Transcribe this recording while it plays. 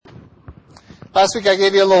Last week I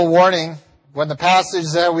gave you a little warning when the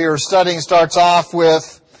passage that we were studying starts off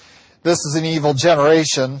with, "This is an evil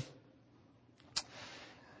generation."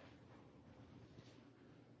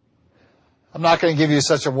 I'm not going to give you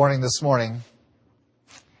such a warning this morning.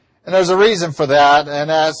 And there's a reason for that, and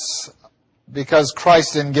that's because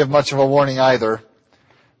Christ didn't give much of a warning either.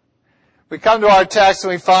 We come to our text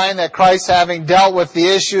and we find that Christ, having dealt with the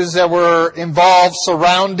issues that were involved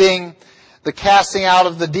surrounding the casting out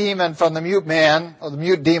of the demon from the mute man, or the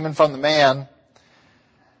mute demon from the man,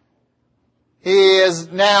 he is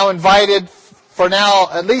now invited for now,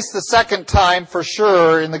 at least the second time for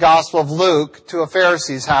sure in the Gospel of Luke, to a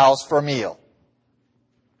Pharisee's house for a meal.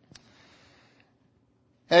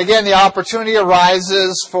 And again, the opportunity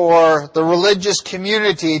arises for the religious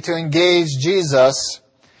community to engage Jesus.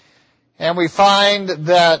 And we find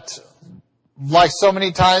that, like so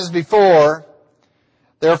many times before,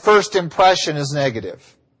 their first impression is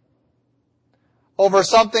negative over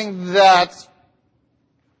something that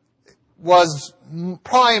was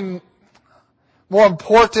probably more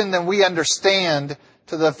important than we understand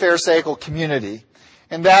to the Pharisaical community.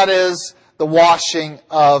 And that is the washing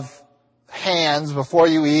of hands before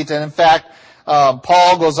you eat. And in fact,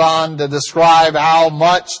 Paul goes on to describe how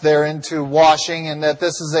much they're into washing, and that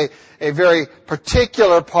this is a very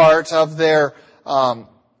particular part of their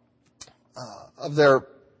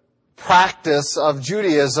practice of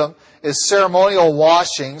Judaism is ceremonial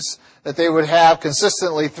washings that they would have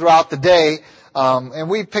consistently throughout the day. And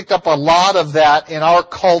we picked up a lot of that in our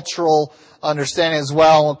cultural understanding as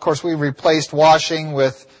well. Of course, we replaced washing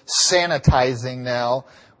with sanitizing now.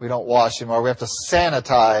 We don't wash anymore. We have to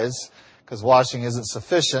sanitize because washing isn't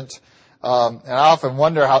sufficient. And I often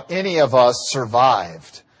wonder how any of us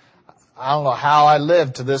survived. I don't know how I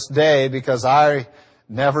lived to this day because I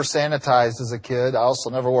never sanitized as a kid. I also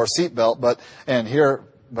never wore a seatbelt, but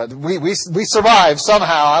we survived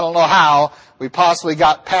somehow. I don't know how. We possibly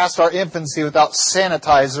got past our infancy without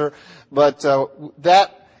sanitizer, but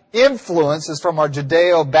that influence is from our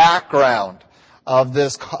Judeo background of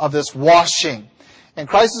this washing. And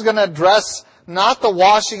Christ is going to address not the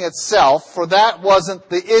washing itself, for that wasn't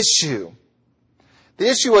the issue. The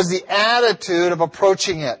issue was the attitude of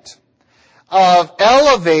approaching it, of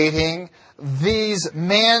elevating these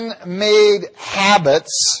man-made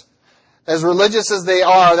habits, as religious as they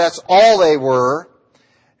are, that's all they were,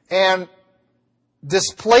 and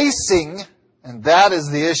displacing, and that is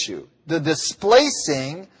the issue, the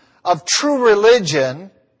displacing of true religion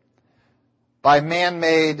by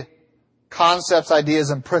man-made concepts, ideas,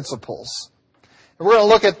 and principles. And we're going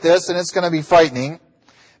to look at this, and it's going to be frightening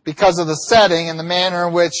because of the setting and the manner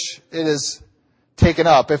in which it is taken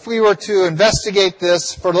up. If we were to investigate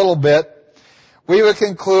this for a little bit, we would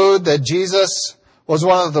conclude that Jesus was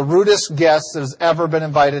one of the rudest guests that has ever been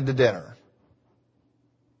invited to dinner.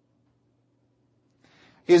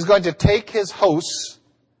 He's going to take his hosts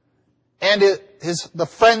and the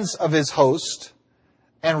friends of his host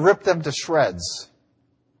and rip them to shreds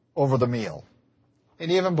over the meal,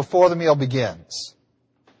 and even before the meal begins.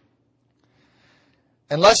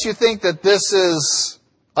 Unless you think that this is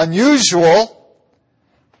unusual,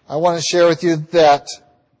 I want to share with you that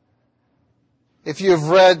if you have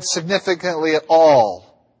read significantly at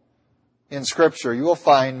all in Scripture, you will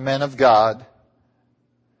find men of God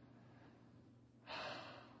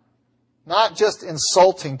not just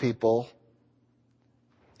insulting people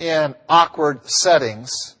in awkward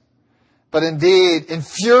settings, but indeed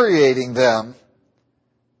infuriating them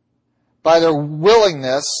by their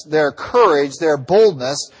willingness, their courage, their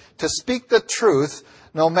boldness to speak the truth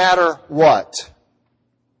no matter what.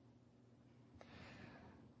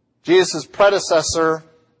 Jesus' predecessor,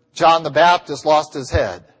 John the Baptist, lost his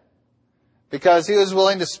head because he was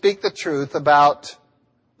willing to speak the truth about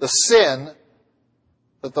the sin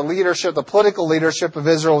that the political leadership of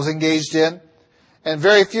Israel was engaged in. And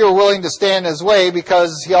very few were willing to stand in his way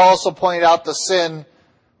because he also pointed out the sin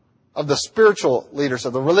of the spiritual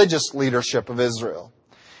leadership, the religious leadership of Israel.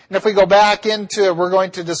 And if we go back into it, we're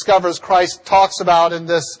going to discover, as Christ talks about in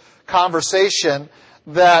this conversation,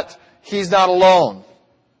 that he's not alone.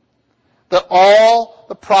 That all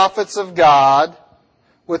the prophets of God,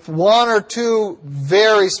 with one or two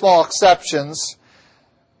very small exceptions,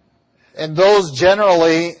 and those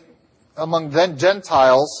generally among the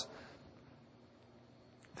Gentiles,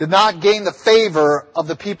 did not gain the favor of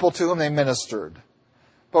the people to whom they ministered,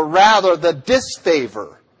 but rather the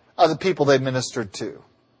disfavor of the people they ministered to.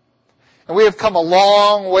 And we have come a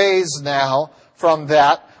long ways now from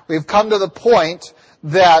that. We've come to the point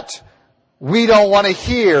that we don't want to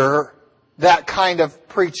hear that kind of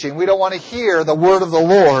preaching. We don't want to hear the word of the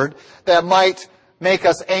Lord that might make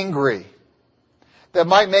us angry. that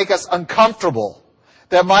might make us uncomfortable,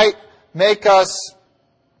 that might make us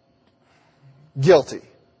guilty.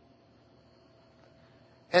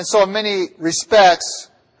 And so in many respects,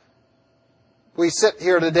 we sit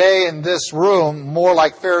here today in this room more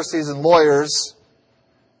like Pharisees and lawyers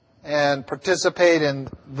and participate in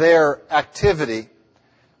their activity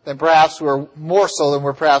than perhaps we're more so than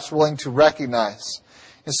we're perhaps willing to recognize.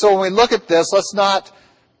 And so when we look at this, let's not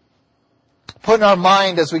put in our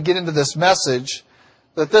mind as we get into this message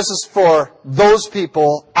that this is for those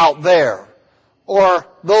people out there, or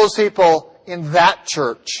those people in that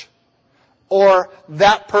church, or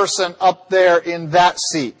that person up there in that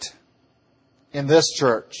seat in this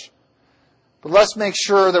church. But let's make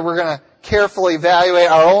sure that we're going to carefully evaluate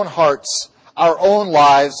our own hearts, our own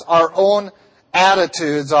lives, our own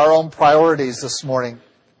attitudes, our own priorities this morning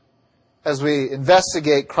as we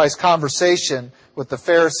investigate Christ's conversation with the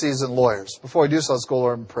Pharisees and lawyers. Before we do so, let's go,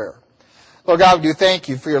 Lord, in prayer. Lord God, we do thank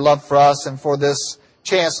you for your love for us and for this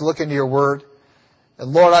chance to look into your word.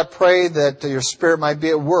 And Lord, I pray that your Spirit might be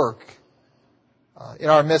at work in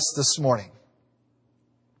our midst this morning.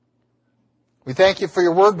 We thank you for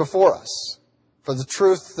your word before us, for the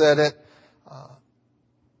truth that it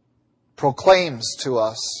proclaims to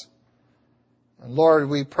us. And Lord,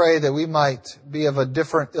 we pray that we might be of a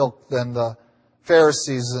different ilk than the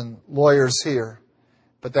Pharisees and lawyers here,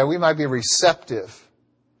 but that we might be receptive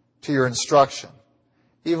to your instruction,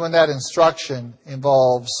 even when that instruction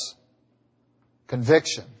involves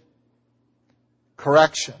conviction,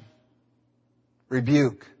 correction,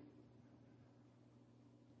 rebuke.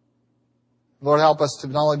 Lord, help us to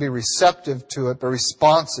not only be receptive to it, but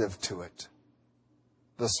responsive to it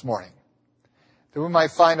this morning. That we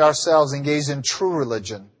might find ourselves engaged in true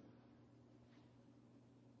religion,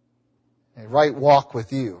 a right walk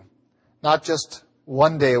with you. Not just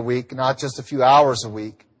one day a week, not just a few hours a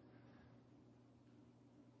week,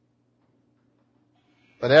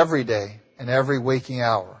 but every day and every waking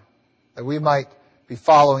hour, that we might be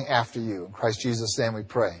following after you. In Christ Jesus' name we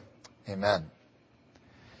pray. Amen.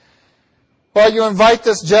 Well, you invite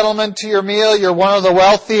this gentleman to your meal. You're one of the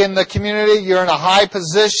wealthy in the community. You're in a high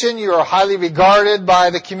position. You are highly regarded by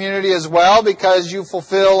the community as well because you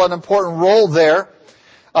fulfill an important role there.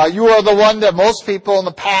 You are the one that most people in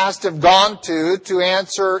the past have gone to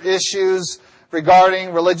answer issues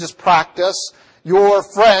regarding religious practice. Your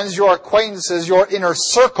friends, your acquaintances, your inner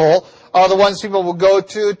circle are the ones people will go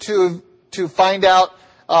to find out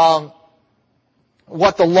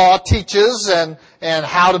what the law teaches and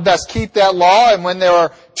how to best keep that law. And when there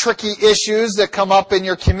are tricky issues that come up in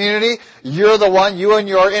your community, you're the one, you and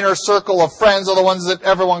your inner circle of friends are the ones that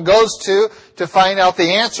everyone goes to find out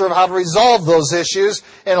the answer of how to resolve those issues.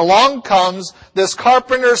 And along comes this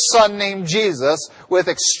carpenter's son named Jesus with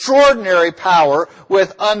extraordinary power,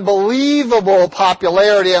 with unbelievable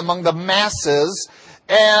popularity among the masses,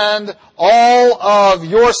 and all of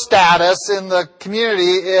your status in the community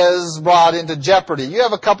is brought into jeopardy. You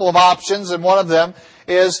have a couple of options, and one of them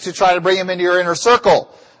is to try to bring him into your inner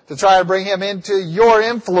circle, to try to bring him into your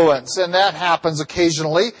influence, and that happens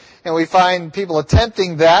occasionally, and we find people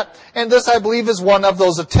attempting that, and this, I believe, is one of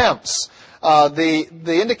those attempts.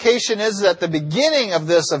 The indication is that at the beginning of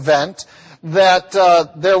this event that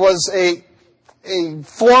there was a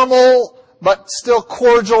formal but still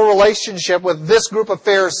cordial relationship with this group of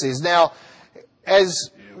Pharisees. Now, as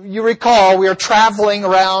you recall, we are traveling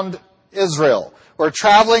around Israel. We're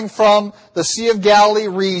traveling from the Sea of Galilee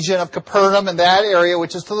region of Capernaum in that area,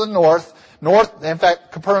 which is to the north. In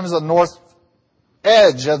fact, Capernaum is the north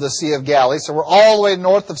edge of the Sea of Galilee. So we're all the way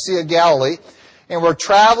north of Sea of Galilee. And we're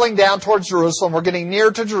traveling down towards Jerusalem. We're getting near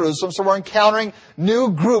to Jerusalem. So we're encountering new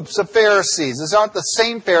groups of Pharisees. These aren't the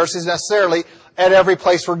same Pharisees necessarily at every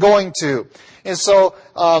place we're going to. And so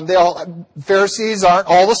Pharisees aren't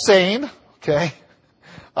all the same, okay?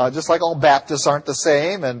 Just like all Baptists aren't the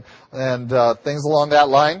same and things along that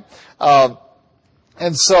line.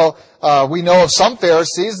 And so we know of some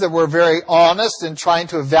Pharisees that were very honest in trying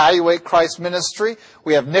to evaluate Christ's ministry.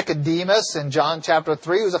 We have Nicodemus in John chapter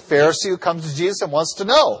 3, who's a Pharisee who comes to Jesus and wants to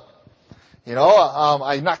know. You know,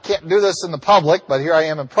 I can't do this in the public, but here I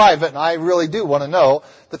am in private, and I really do want to know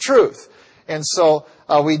the truth. And so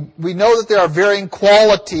we know that there are varying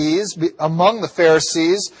qualities among the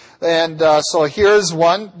Pharisees, and so here's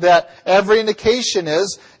one that every indication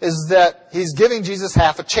is that he's giving Jesus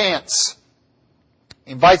half a chance.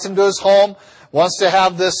 He invites him to his home, wants to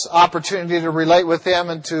have this opportunity to relate with him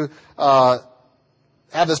and to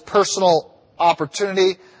have this personal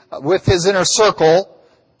opportunity with his inner circle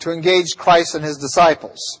to engage Christ and his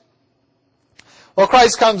disciples. Well,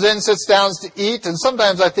 Christ comes in, sits down to eat, and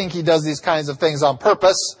sometimes I think he does these kinds of things on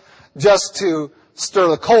purpose, just to stir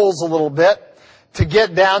the coals a little bit, to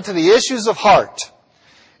get down to the issues of heart.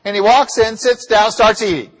 And he walks in, sits down, starts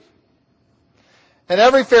eating. And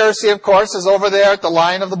every Pharisee, of course, is over there at the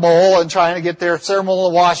line of the bowl and trying to get their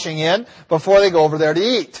ceremonial washing in before they go over there to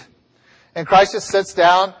eat. And Christ just sits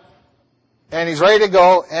down, and he's ready to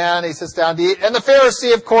go, and he sits down to eat. And the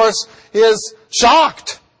Pharisee, of course, is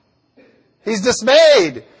shocked. He's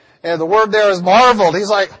dismayed. And the word there is marveled. He's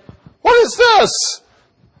like, what is this?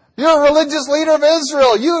 You're a religious leader of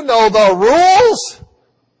Israel. You know the rules.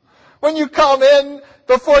 When you come in,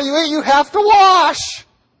 before you eat, you have to wash.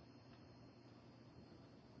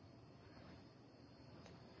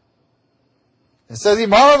 It says he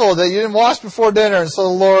marveled that you didn't wash before dinner. And so the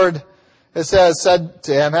Lord, it says, said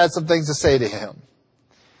to him, had some things to say to him.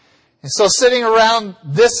 And so sitting around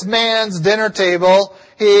this man's dinner table,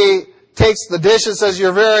 he takes the dishes, says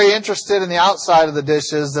you're very interested in the outside of the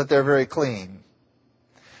dishes, that they're very clean.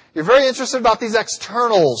 You're very interested about these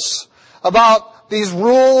externals, about these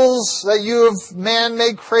rules that you've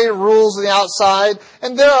man-made, created rules on the outside.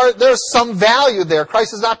 And there's some value there.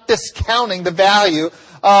 Christ is not discounting the value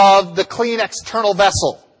of the clean external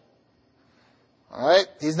vessel. All right?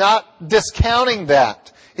 He's not discounting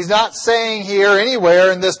that. He's not saying here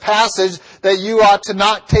anywhere in this passage that you ought to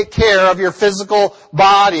not take care of your physical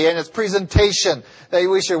body and its presentation, that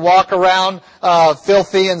we should walk around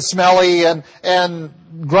filthy and smelly and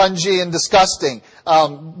grungy and disgusting.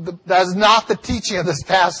 That is not the teaching of this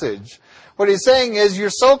passage. What he's saying is you're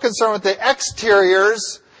so concerned with the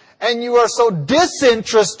exteriors and you are so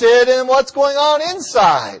disinterested in what's going on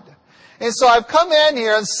inside. And so I've come in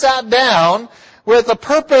here and sat down with the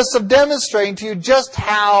purpose of demonstrating to you just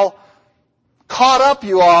how caught up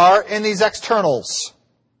you are in these externals,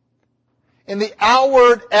 in the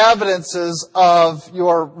outward evidences of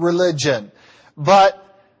your religion. But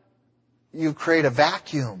you create a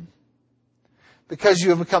vacuum. Because you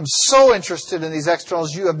have become so interested in these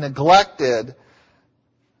externals, you have neglected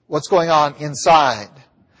what's going on inside.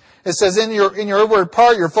 It says in your inward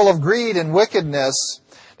part, you're full of greed and wickedness,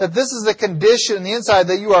 that this is the condition in the inside,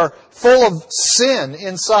 that you are full of sin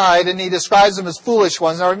inside, and he describes them as foolish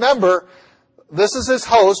ones. Now remember, this is his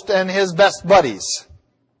host and his best buddies,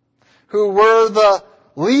 who were the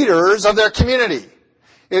leaders of their community.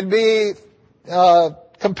 It'd be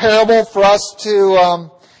comparable for us to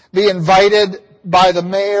be invited by the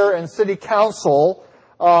mayor and city council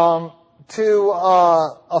to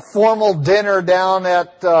a formal dinner down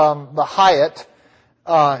at the Hyatt.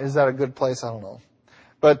 Is that a good place? I don't know.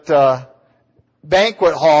 But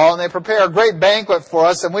banquet hall, and they prepare a great banquet for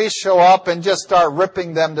us, and we show up and just start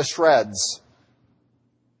ripping them to shreds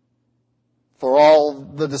for all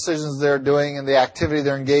the decisions they're doing and the activity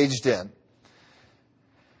they're engaged in.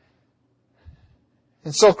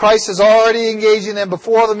 And so Christ is already engaging them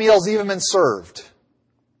before the meal's even been served.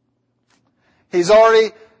 He's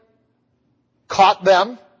already caught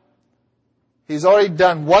them. He's already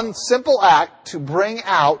done one simple act to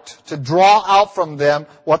draw out from them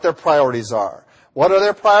what their priorities are. What are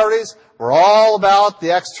their priorities? We're all about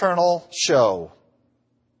the external show.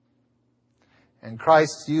 And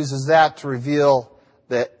Christ uses that to reveal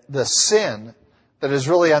the sin that is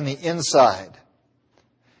really on the inside.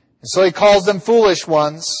 And so he calls them foolish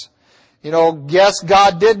ones. You know, yes,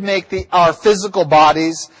 God did make our physical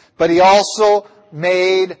bodies, but he also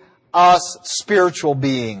made us spiritual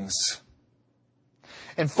beings.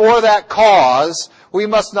 And for that cause, we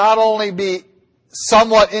must not only be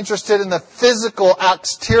somewhat interested in the physical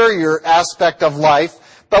exterior aspect of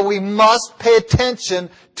life, but we must pay attention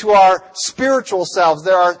to our spiritual selves.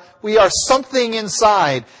 We are something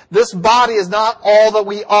inside. This body is not all that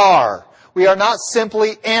we are. We are not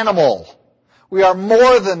simply animal. We are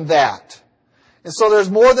more than that. And so there's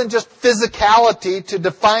more than just physicality to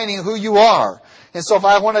defining who you are. And so if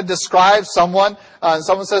I want to describe someone, and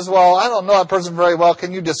someone says, well, I don't know that person very well,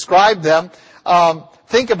 can you describe them?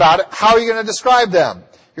 Think about it. How are you going to describe them?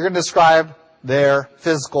 You're going to describe their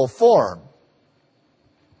physical form.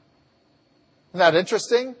 Isn't that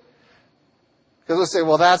interesting? Because we'll say,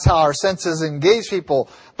 well, that's how our senses engage people.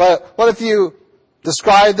 But what if you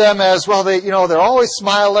describe them as, well, they're always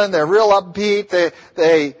smiling, they're real upbeat,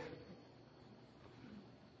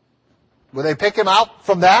 would they pick him out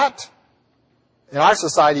from that? In our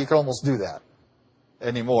society, you can almost do that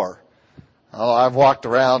anymore. Oh, I've walked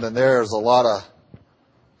around and there's a lot of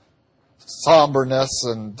somberness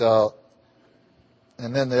and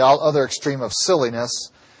then the other extreme of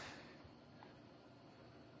silliness.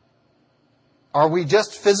 Are we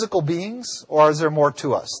just physical beings, or is there more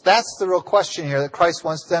to us? That's the real question here that Christ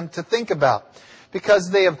wants them to think about. Because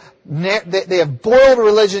they have boiled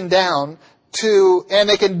religion down to, and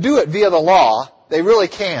they can do it via the law, They really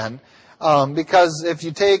can. Because if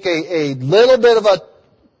you take a little bit of a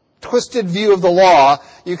twisted view of the law,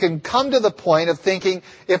 you can come to the point of thinking,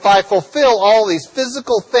 if I fulfill all these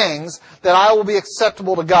physical things, then I will be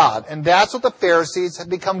acceptable to God. And that's what the Pharisees had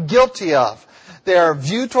become guilty of. Their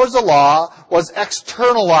view towards the law was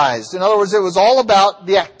externalized. In other words, it was all about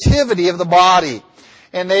the activity of the body.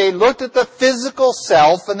 And they looked at the physical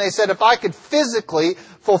self and they said, if I could physically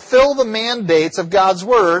fulfill the mandates of God's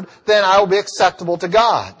Word, then I will be acceptable to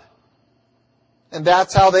God. And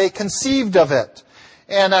that's how they conceived of it.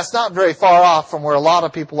 And that's not very far off from where a lot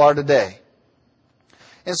of people are today.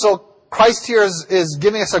 And so Christ here is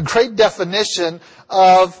giving us a great definition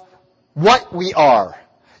of what we are.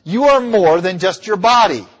 You are more than just your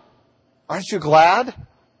body. Aren't you glad?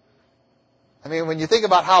 I mean, when you think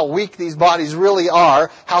about how weak these bodies really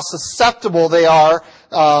are, how susceptible they are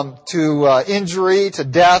to injury, to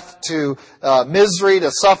death, to misery,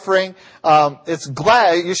 to suffering,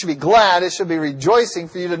 you should be glad, it should be rejoicing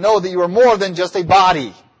for you to know that you are more than just a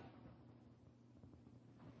body.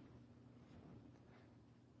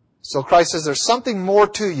 So Christ says there's something more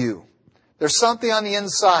to you. There's something on the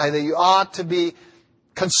inside that you ought to be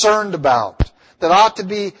concerned about, that ought to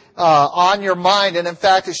be on your mind, and in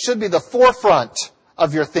fact, it should be the forefront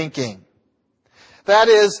of your thinking. That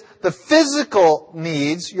is, the physical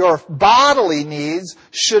needs, your bodily needs,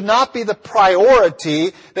 should not be the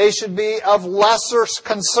priority. They should be of lesser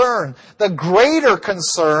concern. The greater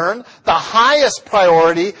concern, the highest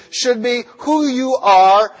priority, should be who you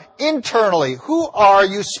are internally. Who are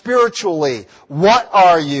you spiritually? What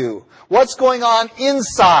are you? What's going on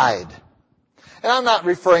inside? And I'm not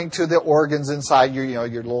referring to the organs inside your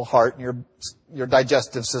little heart and your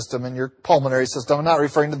digestive system and your pulmonary system. I'm not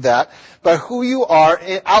referring to that. But who you are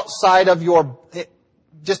outside of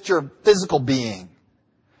just your physical being.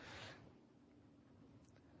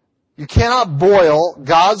 You cannot boil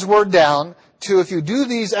God's Word down to, if you do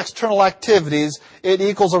these external activities, it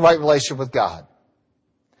equals a right relationship with God.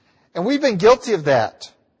 And we've been guilty of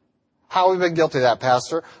that. How have we been guilty of that,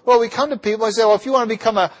 Pastor? Well, we come to people and say, well, if you want to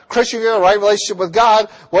become a Christian, you have a right relationship with God,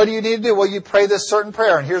 what do you need to do? Well, you pray this certain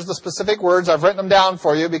prayer. And here's the specific words. I've written them down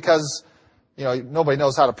for you because, nobody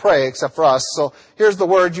knows how to pray except for us. So here's the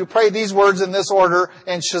words. You pray these words in this order,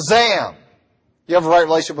 and shazam, you have a right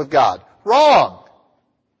relationship with God. Wrong.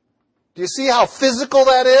 Do you see how physical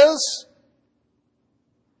that is?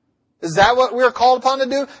 Is that what we're called upon to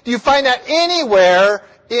do? Do you find that anywhere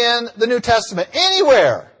in the New Testament?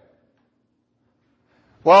 Anywhere?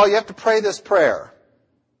 Well, you have to pray this prayer.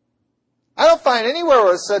 I don't find anywhere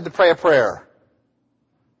where it said to pray a prayer.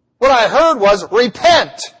 What I heard was,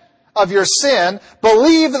 repent of your sin,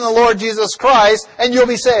 believe in the Lord Jesus Christ, and you'll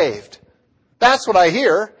be saved. That's what I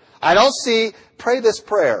hear. I don't see, pray this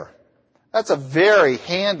prayer. That's a very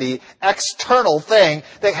handy external thing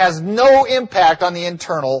that has no impact on the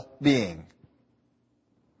internal being.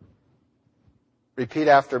 Repeat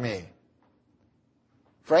after me.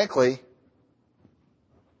 Frankly,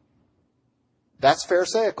 that's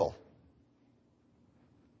pharisaical.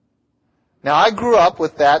 Now, I grew up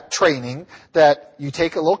with that training that you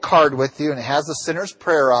take a little card with you and it has the sinner's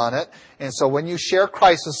prayer on it. And so when you share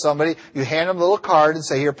Christ with somebody, you hand them a little card and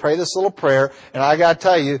say, here, pray this little prayer. And I got to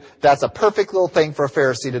tell you, that's a perfect little thing for a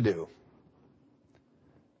Pharisee to do.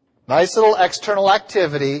 Nice little external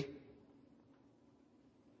activity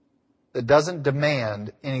that doesn't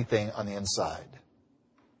demand anything on the inside.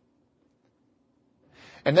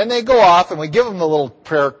 And then they go off, and we give them the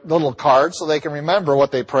little card so they can remember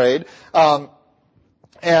what they prayed. Because,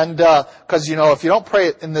 if you don't pray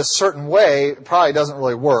it in this certain way, it probably doesn't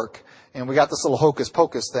really work. And we got this little hocus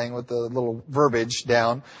pocus thing with the little verbiage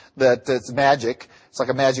down that it's magic. It's like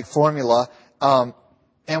a magic formula.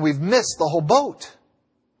 And we've missed the whole boat.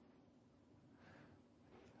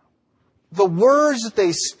 The words that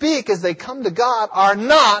they speak as they come to God are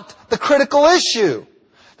not the critical issue.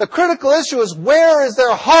 The critical issue is, where is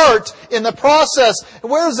their heart in the process?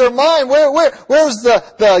 Where is their mind? Where's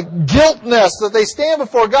the guiltness that they stand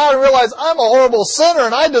before God and realize, I'm a horrible sinner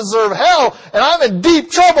and I deserve hell and I'm in deep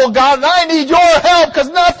trouble, God, and I need your help because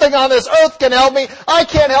nothing on this earth can help me. I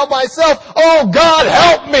can't help myself. Oh, God,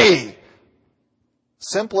 help me.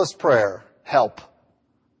 Simplest prayer, help.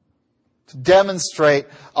 To demonstrate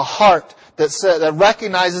a heart that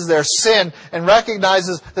recognizes their sin and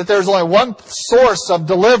recognizes that there's only one source of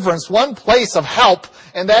deliverance, one place of help,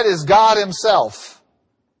 and that is God Himself.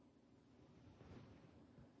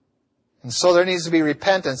 And so there needs to be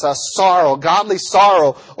repentance, a sorrow, godly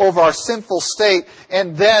sorrow over our sinful state,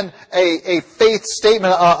 and then a faith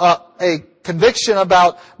statement, a conviction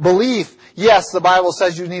about belief. Yes, the Bible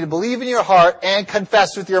says you need to believe in your heart and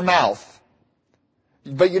confess with your mouth.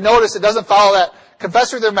 But you notice it doesn't follow that.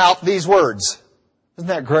 Confess with your mouth these words. Isn't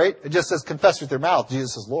that great? It just says confess with your mouth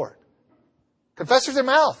Jesus is Lord. Confess with your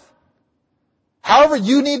mouth. However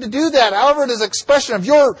you need to do that, however it is an expression of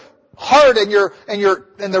your heart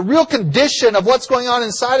and the real condition of what's going on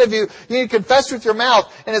inside of you, you need to confess with your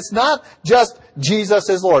mouth. And it's not just Jesus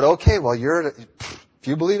is Lord. Okay, well if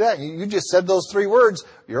you believe that, you just said those 3 words,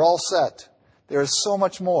 you're all set. There is so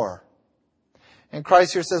much more. And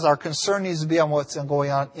Christ here says our concern needs to be on what's going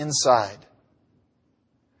on inside.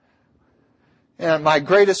 And my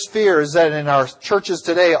greatest fear is that in our churches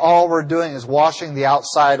today, all we're doing is washing the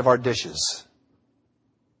outside of our dishes.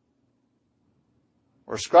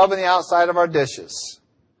 We're scrubbing the outside of our dishes.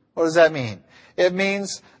 What does that mean? It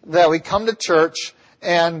means that we come to church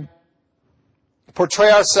and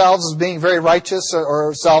portray ourselves as being very righteous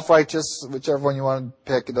or self-righteous, whichever one you want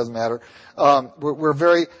to pick, it doesn't matter. We're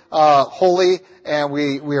very holy, and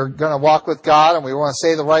we are going to walk with God, and we want to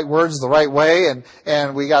say the right words the right way,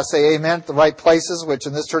 and we got to say amen at the right places, which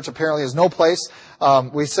in this church apparently is no place.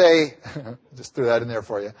 We say, just threw that in there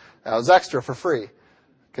for you. That was extra for free.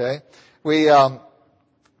 Okay? We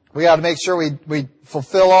got to make sure we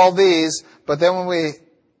fulfill all these, but then when we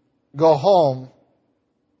go home,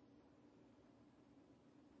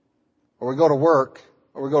 or we go to work,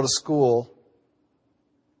 or we go to school,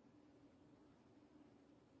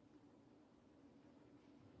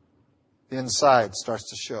 the inside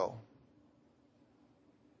starts to show.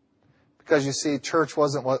 Because you see, church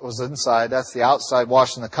wasn't what was inside. That's the outside,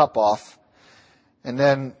 washing the cup off. And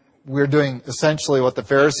then we're doing essentially what the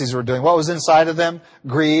Pharisees were doing. What was inside of them?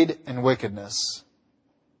 Greed and wickedness.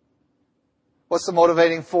 What's the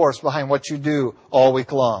motivating force behind what you do all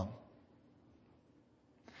week long?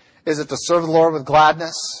 Is it to serve the Lord with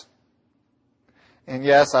gladness? And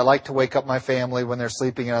yes, I like to wake up my family when they're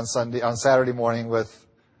sleeping on Saturday morning with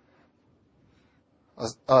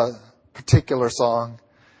a particular song.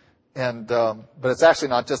 And but it's actually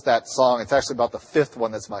not just that song. It's actually about the 5th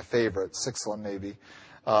one that's my favorite, 6th one maybe.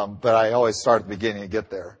 But I always start at the beginning and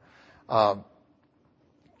get there.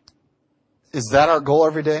 Is that our goal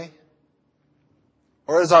every day?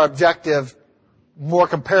 Or is our objective more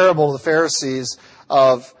comparable to the Pharisees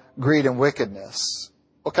of greed and wickedness?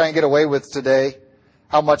 What can I get away with today?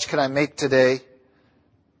 How much can I make today?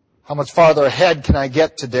 How much farther ahead can I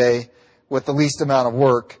get today with the least amount of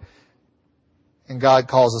work? And God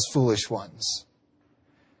calls us foolish ones.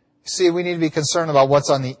 See, we need to be concerned about what's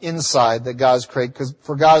on the inside that God has created, because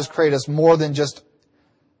for God has created us more than just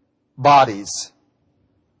bodies.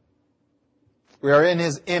 We are in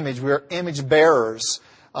His image. We are image bearers.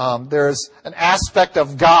 There's an aspect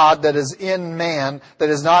of God that is in man that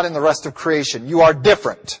is not in the rest of creation. You are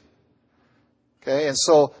different. Okay, and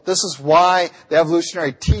so this is why the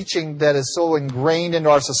evolutionary teaching that is so ingrained into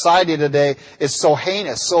our society today is so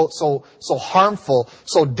heinous, so harmful,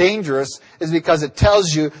 so dangerous, is because it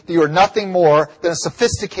tells you that you are nothing more than a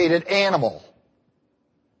sophisticated animal.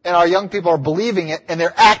 And our young people are believing it, and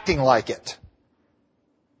they're acting like it.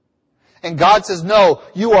 And God says, no,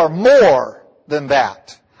 you are more than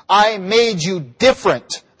that. I made you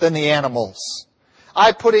different than the animals.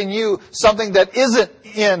 I put in you something that isn't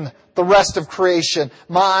in the rest of creation,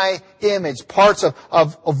 my image, parts of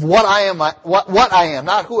what I am, what I am,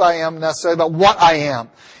 not who I am necessarily, but what I am.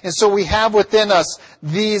 And so we have within us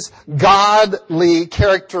these godly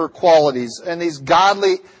character qualities and these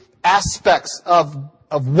godly aspects of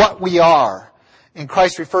what we are. And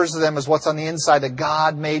Christ refers to them as what's on the inside that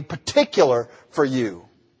God made particular for you.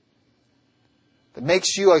 That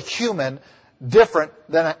makes you a human different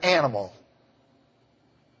than an animal.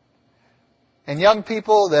 And young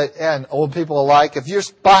people and old people alike, if you're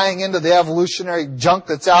buying into the evolutionary junk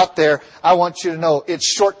that's out there, I want you to know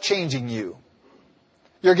it's shortchanging you.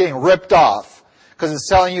 You're getting ripped off because it's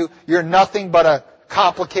telling you you're nothing but a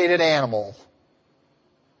complicated animal.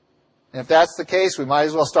 And if that's the case, we might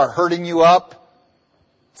as well start herding you up,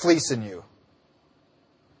 fleecing you.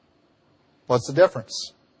 What's the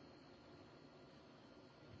difference?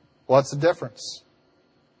 What's the difference?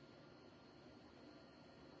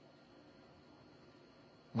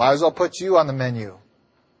 Might as well put you on the menu.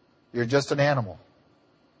 You're just an animal.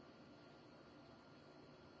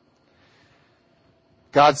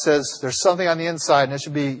 God says there's something on the inside, and it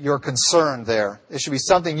should be your concern there. It should be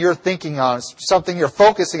something you're thinking on, something you're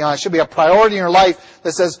focusing on. It should be a priority in your life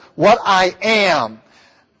that says, what I am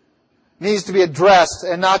needs to be addressed,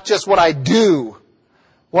 and not just what I do.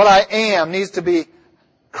 What I am needs to be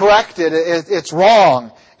corrected. It's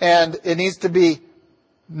wrong, and it needs to be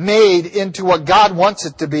made into what God wants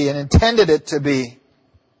it to be and intended it to be.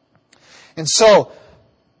 And so,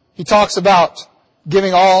 He talks about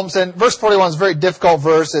giving alms. And verse 41 is a very difficult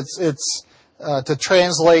verse. It's to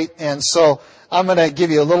translate. And so I'm going to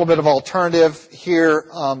give you a little bit of alternative here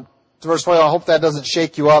to verse 41. I hope that doesn't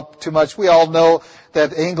shake you up too much. We all know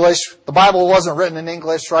that the Bible wasn't written in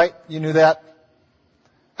English, right? You knew that?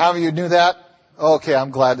 How many of you knew that? Okay, I'm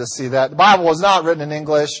glad to see that. The Bible was not written in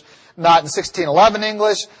English, not in 1611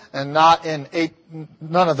 English, and not in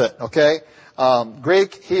none of it, okay?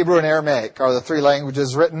 Greek, Hebrew, and Aramaic are the three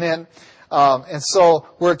languages written in. And so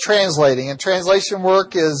we're translating, and translation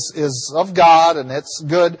work is of God, and it's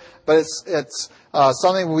good, but it's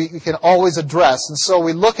something we can always address. And so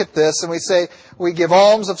we look at this and we say, we give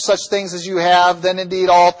alms of such things as you have, then indeed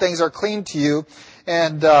all things are clean to you.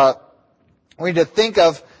 And we need to think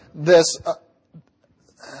of this,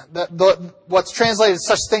 what's translated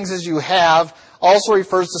such things as you have also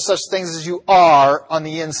refers to such things as you are on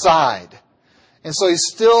the inside. And so he's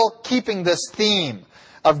still keeping this theme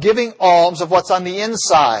of giving alms of what's on the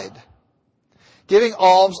inside. Giving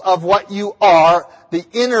alms of what you are, the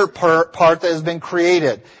inner part that has been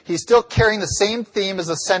created. He's still carrying the same theme as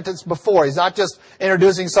the sentence before. He's not just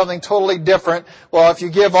introducing something totally different. Well, if you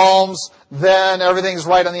give alms, then everything's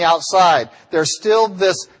right on the outside. There's still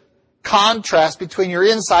this contrast between your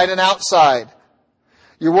inside and outside.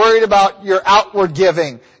 You're worried about your outward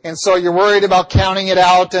giving, and so you're worried about counting it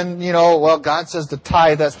out, and well, God says to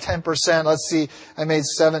tithe, that's 10%. Let's see, I made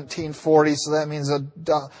 $17.40, so that means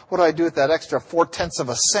what do I do with that extra 0.4 of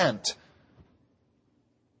a cent?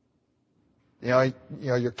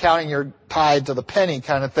 You're counting your tithe to the penny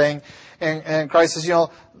kind of thing, and Christ says,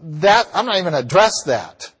 that I'm not even going to address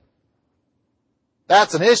that.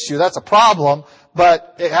 That's an issue, that's a problem,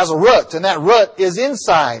 but it has a root, and that root is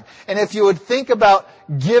inside. And if you would think about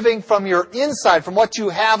giving from your inside, from what you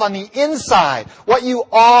have on the inside, what you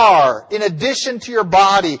are, in addition to your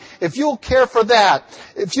body, if you'll care for that,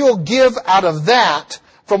 if you'll give out of that,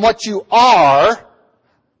 from what you are,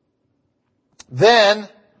 then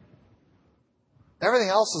everything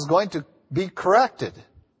else is going to be corrected.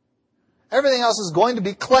 Everything else is going to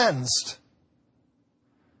be cleansed.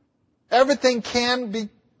 Everything can be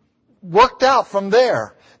worked out from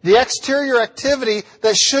there. The exterior activity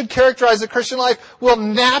that should characterize the Christian life will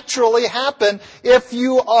naturally happen if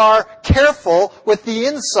you are careful with the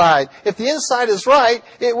inside. If the inside is right,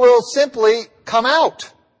 it will simply come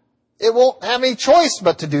out. It won't have any choice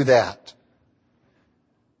but to do that.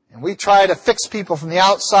 And we try to fix people from the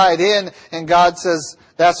outside in, and God says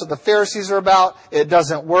that's what the Pharisees are about. It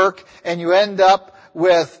doesn't work, and you end up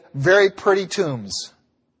with very pretty tombs.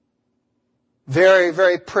 Very,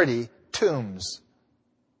 very pretty tombs.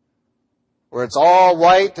 Where it's all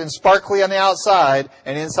white and sparkly on the outside,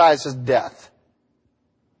 and inside it's just death.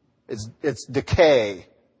 It's decay.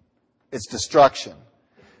 It's destruction.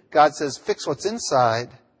 God says, fix what's inside,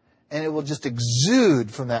 and it will just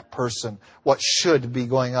exude from that person what should be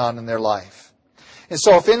going on in their life. And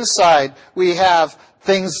so if inside we have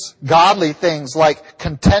things, godly things like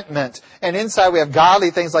contentment, and inside we have godly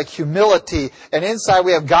things like humility, and inside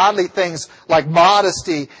we have godly things like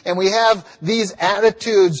modesty, and we have these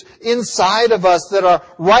attitudes inside of us that are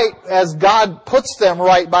right as God puts them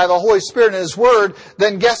right by the Holy Spirit and His Word,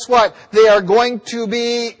 then guess what? They are going to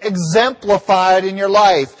be exemplified in your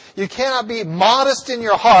life. You cannot be modest in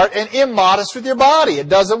your heart and immodest with your body. It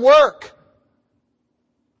doesn't work.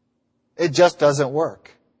 It just doesn't work.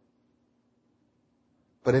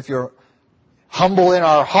 But if you're humble in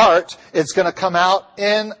our heart, it's going to come out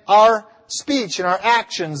in our speech, in our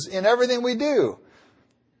actions, in everything we do.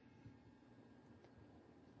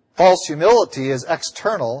 False humility is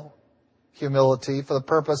external humility for the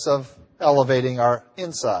purpose of elevating our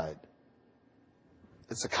inside.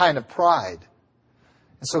 It's a kind of pride.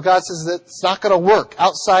 And so God says that it's not going to work.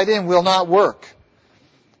 Outside in will not work.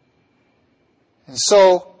 And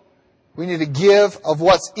so we need to give of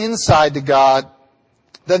what's inside to God.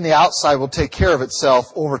 Then the outside will take care of itself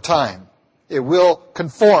over time. It will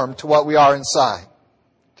conform to what we are inside.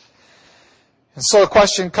 And so the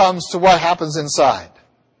question comes to what happens inside.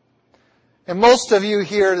 And most of you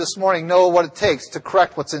here this morning know what it takes to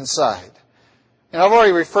correct what's inside. And I've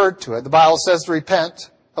already referred to it. The Bible says to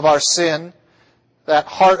repent of our sin, that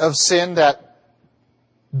heart of sin, that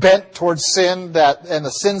bent towards sin, and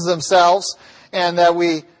the sins themselves, and that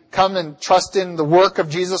we come and trust in the work of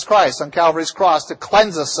Jesus Christ on Calvary's cross to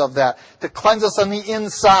cleanse us of that, to cleanse us on the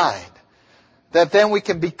inside, that then we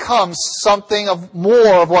can become something of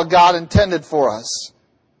more of what God intended for us.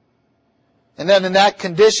 And then in that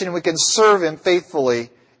condition, we can serve Him faithfully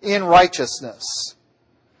in righteousness.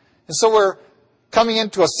 And so we're coming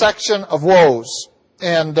into a section of woes.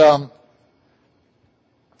 And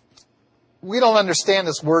we don't understand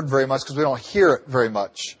this word very much because we don't hear it very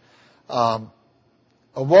much. A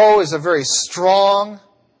woe is a very strong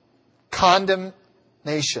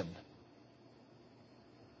condemnation.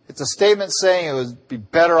 It's a statement saying it would be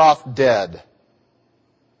better off dead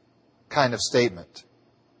kind of statement.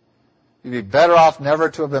 You'd be better off never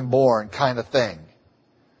to have been born kind of thing.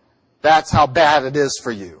 That's how bad it is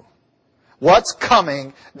for you. What's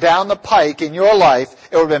coming down the pike in your life,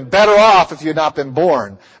 it would have been better off if you had not been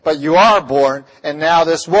born. But you are born, and now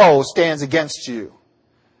this woe stands against you.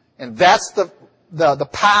 And that's the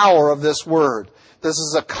power of this word. This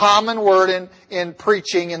is a common word in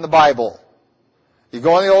preaching in the Bible. You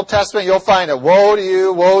go in the Old Testament, you'll find it. Woe to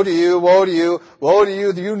you, woe to you, woe to you, woe to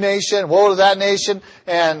you, you nation, woe to that nation.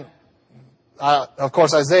 And, of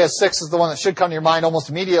course, Isaiah 6 is the one that should come to your mind almost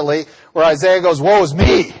immediately, where Isaiah goes, woe is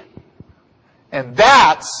me. And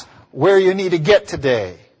that's where you need to get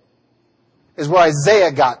today, is where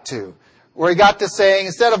Isaiah got to. Where he got to saying,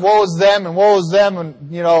 instead of woe is them and woe is them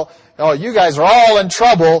and, oh, you guys are all in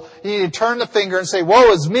trouble, you need to turn the finger and say,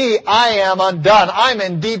 woe is me, I am undone, I'm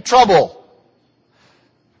in deep trouble.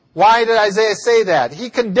 Why did Isaiah say that? He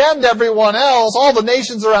condemned everyone else, all the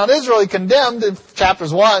nations around Israel he condemned in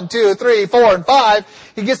chapters 1, 2, 3, 4, and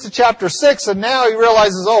 5. He gets to chapter 6 and now he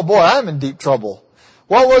realizes, oh boy, I'm in deep trouble.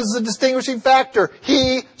 What was the distinguishing factor?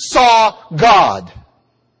 He saw God.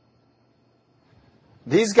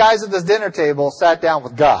 These guys at this dinner table sat down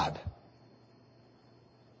with God.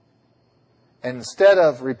 And instead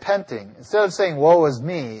of repenting, instead of saying, woe is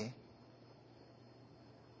me,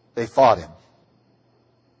 they fought him.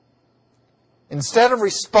 Instead of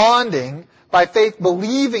responding by faith,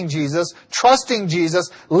 believing Jesus, trusting Jesus,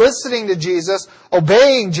 listening to Jesus,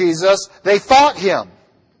 obeying Jesus, they fought him.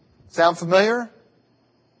 Sound familiar?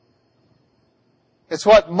 It's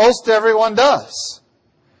what most everyone does.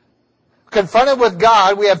 Confronted with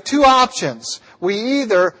God, we have two options. We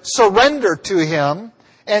either surrender to him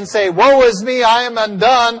and say, woe is me, I am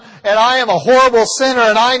undone, and I am a horrible sinner,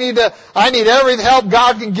 and I need every help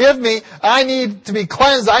God can give me. I need to be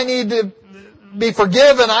cleansed. I need to be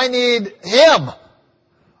forgiven. I need him.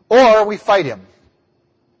 Or we fight him.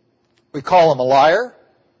 We call him a liar.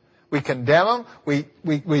 We condemn him.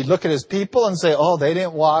 We look at his people and say, oh, they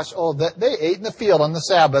didn't wash. Oh, they ate in the field on the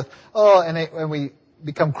Sabbath. Oh, and we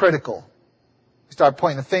become critical. We start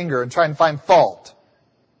pointing the finger and trying to find fault.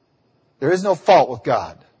 There is no fault with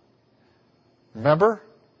God. Remember?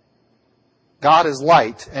 God is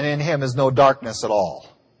light, and in him is no darkness at all.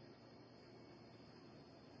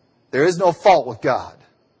 There is no fault with God.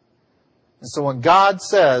 And so when God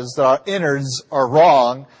says that our innards are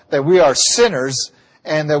wrong, that we are sinners,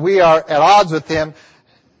 and that we are at odds with him,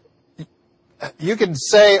 you can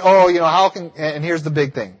say, oh, how can, and here's the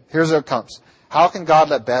big thing. Here's where it comes. How can God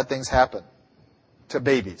let bad things happen to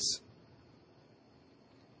babies?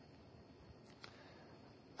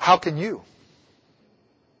 How can you?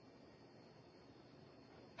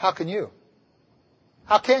 How can you?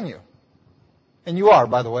 How can you? And you are,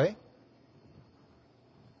 by the way.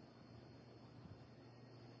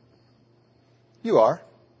 You are.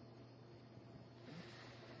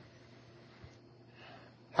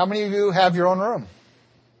 How many of you have your own room?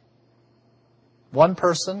 One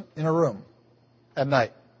person in a room at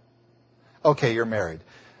night. Okay, you're married.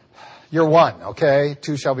 You're one, okay?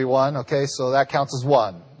 Two shall be one, okay? So that counts as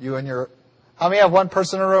one. You and your... How many have one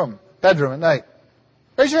person in a room? Bedroom at night.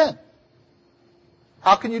 Raise your hand.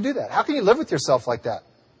 How can you do that? How can you live with yourself like that?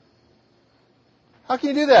 How can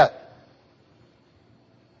you do that?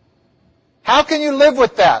 How can you live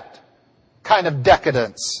with that kind of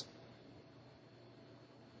decadence?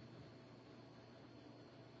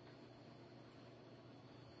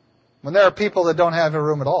 When there are people that don't have a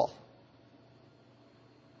room at all.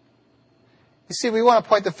 You see, we want to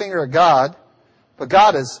point the finger at God, but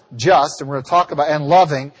God is just, and we're going to talk about, and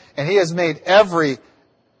loving, and he has made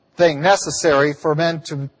everything necessary for men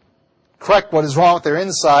to correct what is wrong with their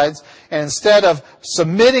insides, and instead of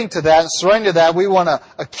submitting to that and surrendering to that, we want to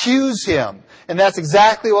accuse him. And that's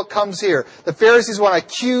exactly what comes here. The Pharisees want to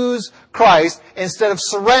accuse Christ instead of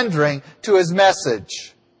surrendering to his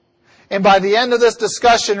message. And by the end of this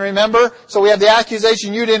discussion, remember, so we have the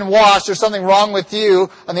accusation, you didn't wash, there's something wrong with you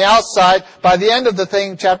on the outside. By the end of the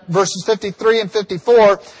thing, verses 53 and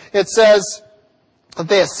 54, it says that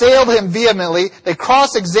they assailed him vehemently. They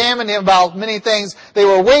cross-examined him about many things. They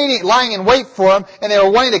were lying in wait for him, and they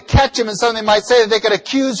were wanting to catch him in something they might say that they could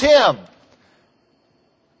accuse him.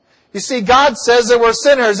 You see, God says that we're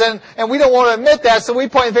sinners, and we don't want to admit that, so we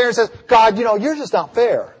point the finger and say, God, you're just not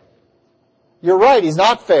fair. You're right, he's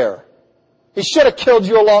not fair. He should have killed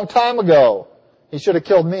you a long time ago. He should have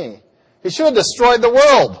killed me. He should have destroyed the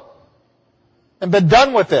world. and been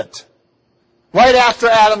done with it right after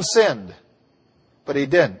Adam sinned. But he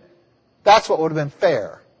didn't. That's what would have been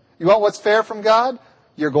fair. You want what's fair from God?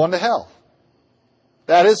 You're going to hell.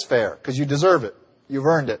 That is fair because you deserve it. You've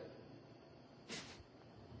earned it.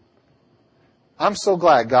 I'm so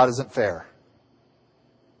glad God isn't fair.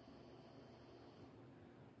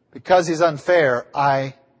 Because He's unfair,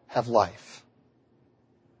 I have life.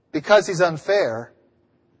 Because He's unfair,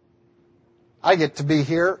 I get to be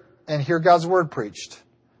here and hear God's Word preached.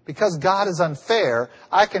 Because God is unfair,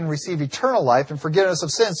 I can receive eternal life and forgiveness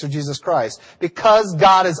of sins through Jesus Christ. Because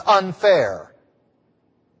God is unfair.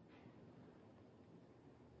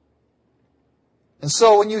 And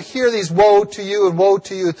so when you hear these woe to you and woe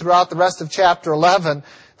to you throughout the rest of chapter 11,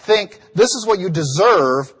 think this is what you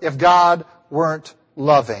deserve if God weren't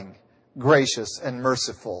loving, gracious, and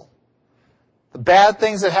merciful. The bad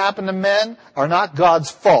things that happen to men are not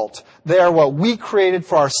God's fault. They are what we created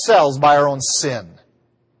for ourselves by our own sin.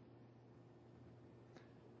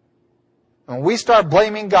 When we start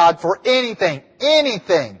blaming God for anything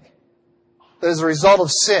that is a result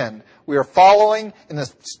of sin, we are following in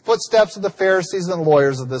the footsteps of the Pharisees and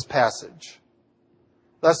lawyers of this passage.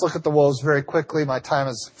 Let's look at the woes very quickly. My time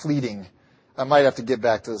is fleeting. I might have to get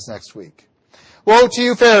back to this next week. Woe to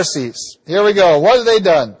you, Pharisees. Here we go. What have they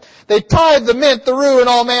done? They tithe the mint, the rue, and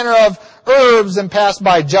all manner of herbs and pass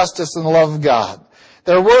by justice and the love of God.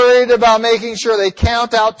 They're worried about making sure they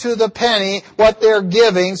count out to the penny what they're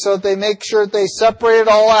giving so that they make sure that they separate it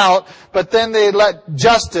all out, but then they let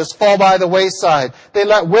justice fall by the wayside. They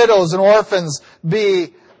let widows and orphans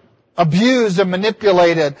be abused and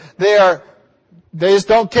manipulated. They just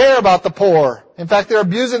don't care about the poor. In fact, they're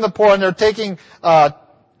abusing the poor and they're taking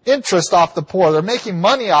interest off the poor. They're making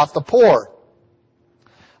money off the poor.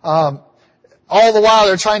 All the while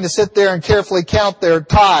they're trying to sit there and carefully count their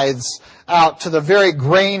tithes out to the very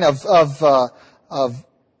grain of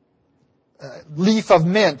leaf of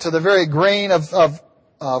mint, to the very grain of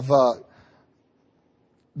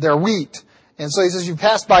their wheat. And so he says, you've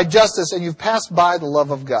passed by justice and you've passed by the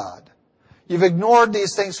love of God. You've ignored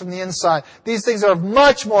these things from the inside. These things are of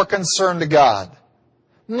much more concern to God.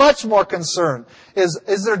 Much more concern.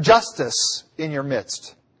 Is there justice in your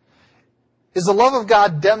midst? Is the love of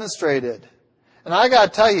God demonstrated? And I got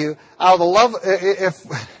to tell you, out of the love,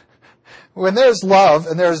 when there's love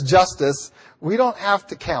and there's justice, we don't have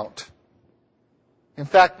to count. In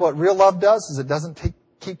fact, what real love does is it doesn't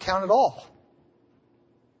keep count at all.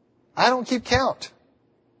 I don't keep count.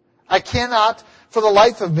 I cannot, for the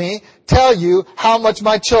life of me, tell you how much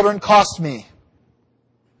my children cost me.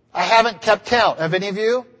 I haven't kept count. Have any of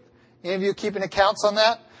you? Any of you keeping accounts on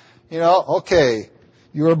that? You know, okay,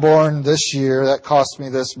 you were born this year, that cost me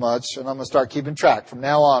this much, and I'm going to start keeping track from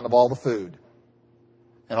now on of all the food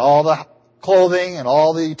and all the clothing and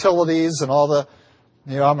all the utilities and all the,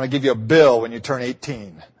 I'm going to give you a bill when you turn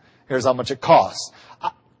 18. Here's how much it costs.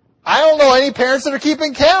 I don't know any parents that are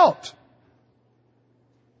keeping count.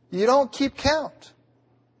 You don't keep count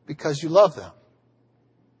because you love them.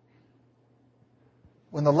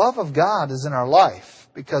 When the love of God is in our life,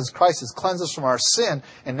 because Christ has cleansed us from our sin,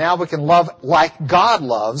 and now we can love like God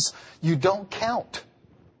loves, you don't count.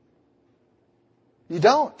 You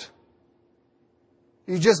don't.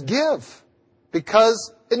 You just give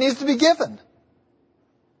because it needs to be given.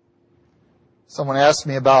 Someone asked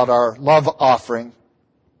me about our love offering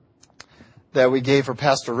that we gave for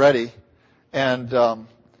Pastor Reddy, and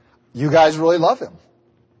you guys really love him,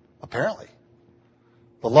 apparently.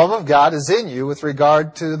 The love of God is in you with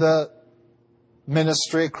regard to the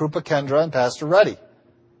ministry of Krupa Kendra and Pastor Reddy.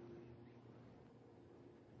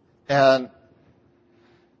 And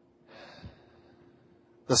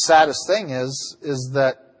the saddest thing is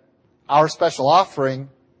that our special offering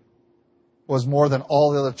was more than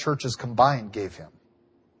all the other churches combined gave him.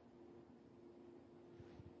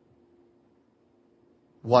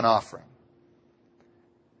 One offering.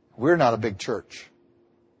 We're not a big church,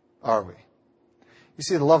 are we? You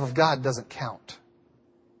see, the love of God doesn't count.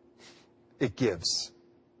 It gives.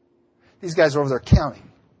 These guys are over there counting.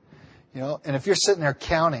 And if you're sitting there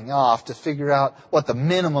counting off to figure out what the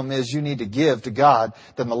minimum is you need to give to God,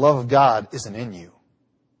 then the love of God isn't in you.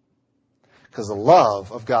 Because the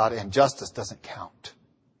love of God and justice doesn't count.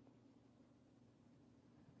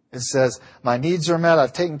 It says, my needs are met,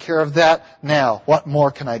 I've taken care of that. Now, what more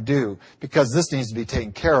can I do? Because this needs to be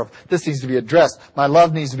taken care of. This needs to be addressed. My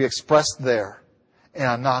love needs to be expressed there. And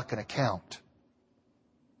I'm not going to count.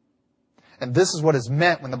 And this is what is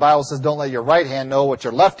meant when the Bible says don't let your right hand know what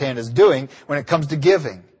your left hand is doing when it comes to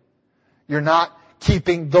giving. You're not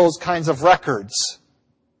keeping those kinds of records.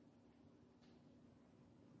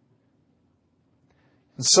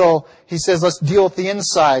 And so he says, let's deal with the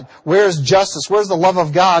inside. Where's justice? Where's the love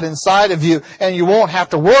of God inside of you? And you won't have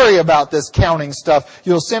to worry about this counting stuff.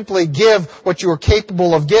 You'll simply give what you are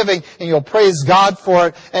capable of giving, and you'll praise God for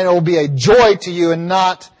it, and it will be a joy to you and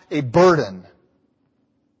not a burden.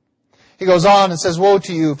 He goes on and says, woe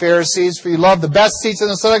to you, Pharisees, for you love the best seats in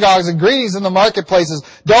the synagogues and greetings in the marketplaces.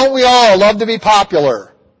 Don't we all love to be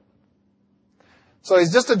popular? So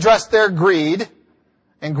he's just addressed their greed.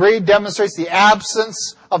 And greed demonstrates the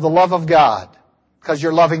absence of the love of God. Because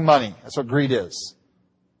you're loving money. That's what greed is.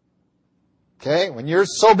 Okay? When you're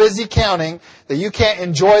so busy counting that you can't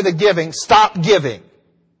enjoy the giving, stop giving.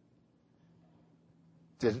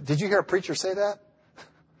 Did you hear a preacher say that?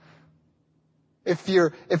 If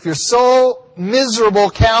you're so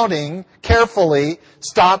miserable counting carefully,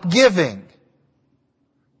 stop giving.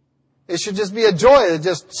 It should just be a joy to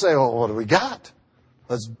just say, well, what do we got?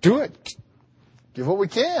 Let's do it. Give what we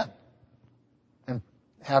can. And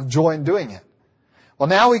have joy in doing it. Well,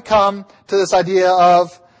 now we come to this idea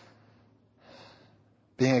of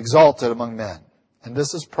being exalted among men. And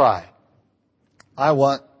this is pride. I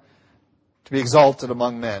want to be exalted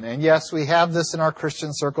among men. And yes, we have this in our Christian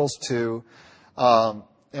circles too. And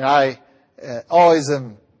I always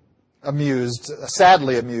am amused,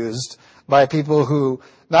 sadly amused, by people who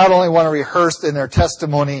not only want to rehearse in their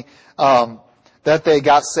testimony that they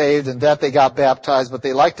got saved and that they got baptized, but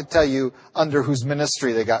they like to tell you under whose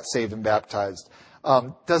ministry they got saved and baptized.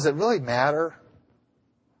 Does it really matter?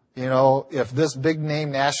 You know, if this big name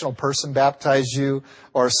national person baptized you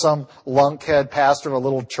or some lunkhead pastor of a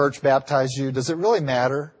little church baptized you, does it really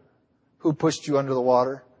matter who pushed you under the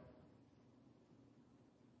water?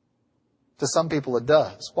 To some people it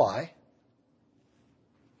does. Why?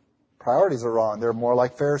 Priorities are wrong. They're more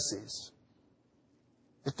like Pharisees.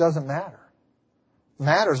 It doesn't matter. It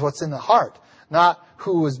matters what's in the heart, not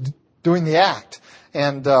who was doing the act.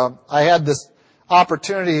 And I had this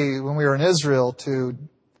opportunity when we were in Israel to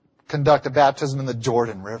conduct a baptism in the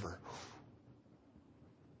Jordan River.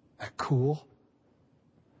 Isn't that cool?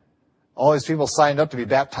 All these people signed up to be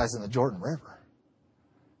baptized in the Jordan River.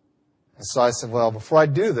 And so I said, well, before I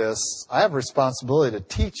do this, I have a responsibility to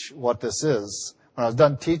teach what this is. When I was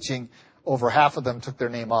done teaching, over half of them took their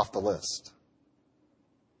name off the list.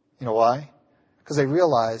 You know why? Because they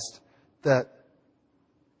realized that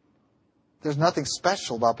there's nothing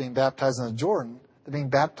special about being baptized in the Jordan, that being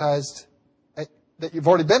baptized, that you've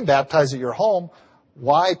already been baptized at your home.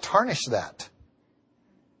 Why tarnish that?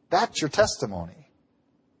 That's your testimony.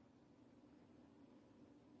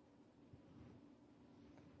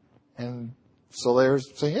 And so they're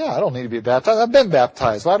saying, yeah, I don't need to be baptized. I've been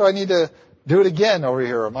baptized. Why do I need to do it again over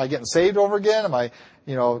here? Am I getting saved over again? Am I,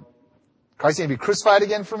 Christ need to be crucified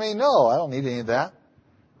again for me? No, I don't need any of that.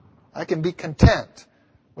 I can be content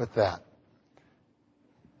with that.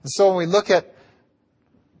 And so when we look at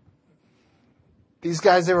these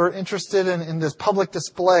guys, they were interested in this public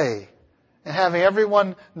display and having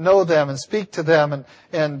everyone know them and speak to them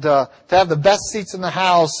and to have the best seats in the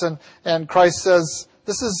house. And Christ says,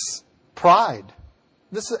 this is pride.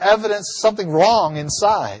 This is evidence of something wrong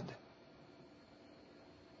inside.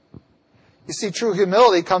 You see, true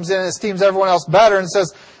humility comes in and esteems everyone else better and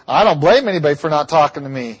says, I don't blame anybody for not talking to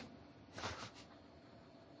me.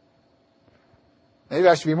 Maybe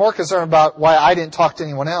I should be more concerned about why I didn't talk to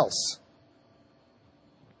anyone else.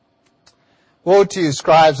 Woe to you,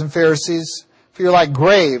 scribes and Pharisees, for you're like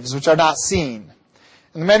graves which are not seen,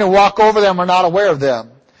 and the men who walk over them are not aware of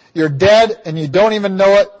them. You're dead and you don't even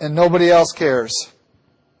know it, and nobody else cares.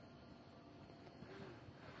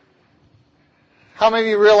 How many of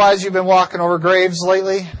you realize you've been walking over graves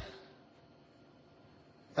lately?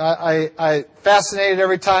 I fascinated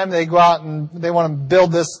every time they go out and they want to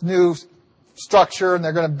build this new structure, and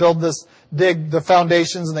they're going to dig the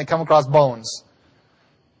foundations, and they come across bones.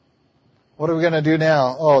 What are we going to do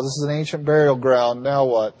now? Oh, this is an ancient burial ground. Now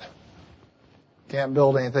what? Can't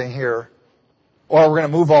build anything here. Or we're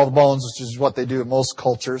going to move all the bones, which is what they do in most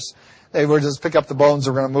cultures. They would just pick up the bones,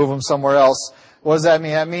 we're going to move them somewhere else. What does that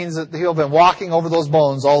mean? That means that people have been walking over those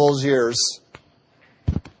bones all those years,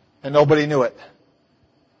 and nobody knew it.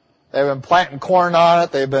 They've been planting corn on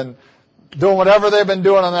it. They've been doing whatever they've been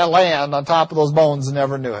doing on that land on top of those bones and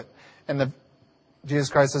never knew it. And Jesus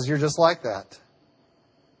Christ says, you're just like that.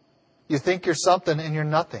 You think you're something and you're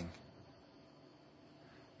nothing.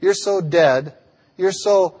 You're so dead. You're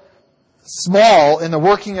so small in the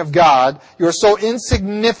working of God. You're so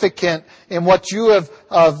insignificant in what you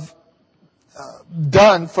have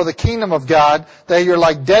done for the kingdom of God that you're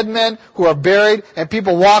like dead men who are buried, and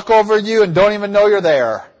people walk over you and don't even know you're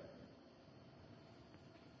there.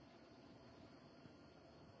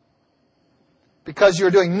 because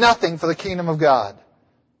you're doing nothing for the kingdom of God.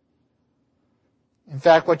 In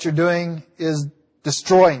fact, what you're doing is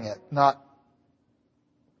destroying it, not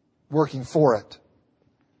working for it.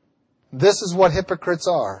 This is what hypocrites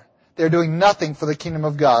are. They're doing nothing for the kingdom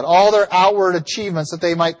of God. All their outward achievements that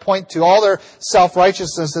they might point to, all their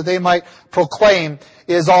self-righteousness that they might proclaim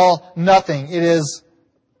is all nothing. It is,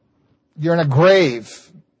 you're in a grave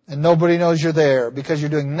and nobody knows you're there because you're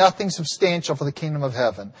doing nothing substantial for the kingdom of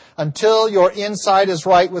heaven. Until your inside is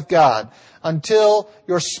right with God, until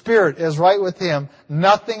your spirit is right with Him,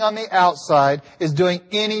 nothing on the outside is doing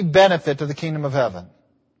any benefit to the kingdom of heaven.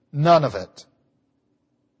 None of it.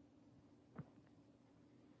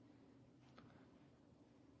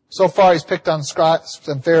 So far he's picked on scribes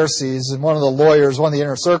and Pharisees, and one of the lawyers, one of the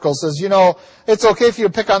inner circles says, it's okay for you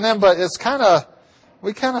to pick on them, but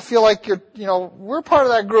we kind of feel like we're part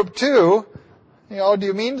of that group too. Do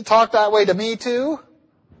you mean to talk that way to me too?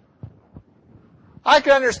 I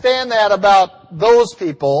can understand that about those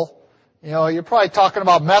people. You're probably talking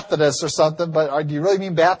about Methodists or something, but do you really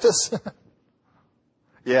mean Baptists?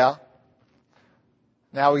 Yeah.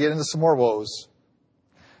 Now we get into some more woes.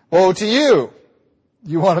 Woe to you!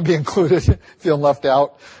 You want to be included, feeling left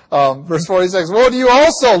out. Verse 46, woe to you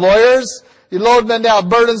also, lawyers! You load men down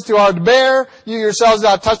with burdens too hard to bear. You yourselves do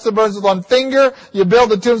not touch the burdens with one finger. You build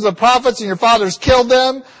the tombs of the prophets, and your fathers killed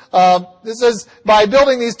them. This says, by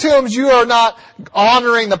building these tombs, you are not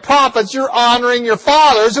honoring the prophets, you're honoring your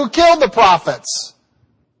fathers who killed the prophets.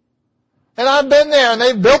 And I've been there, and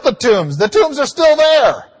they've built the tombs. The tombs are still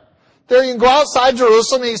there. There you can go outside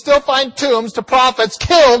Jerusalem and you still find tombs to prophets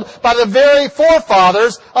killed by the very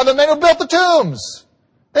forefathers of the men who built the tombs.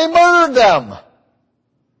 They murdered them.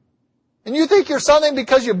 And you think you're something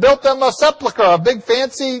because you built them a sepulcher, a big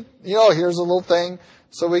fancy, here's a little thing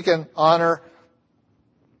so we can honor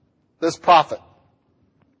this prophet.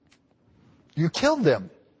 You killed him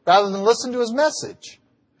rather than listen to his message.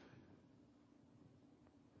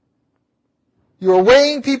 You're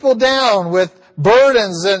weighing people down with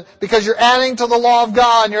burdens, and because you're adding to the law of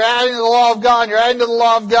God, and you're adding to the law of God, and you're adding to the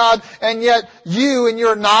law of God, and yet you, in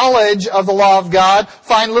your knowledge of the law of God,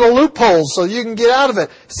 find little loopholes so you can get out of it.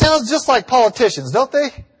 Sounds just like politicians, don't they?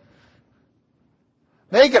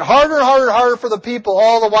 Make it harder and harder and harder for the people.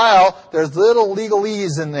 All the while, there's little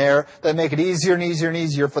legalese in there that make it easier and easier and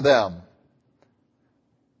easier for them.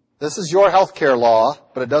 This is your health care law,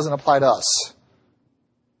 but it doesn't apply to us.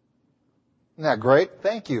 Isn't that great?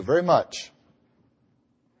 Thank you very much.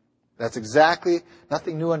 That's exactly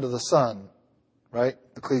nothing new under the sun, right?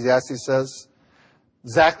 Ecclesiastes says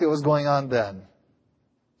exactly what was going on then.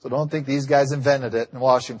 So don't think these guys invented it in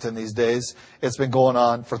Washington these days. It's been going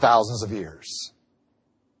on for thousands of years.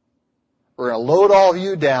 We're going to load all of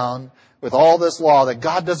you down with all this law that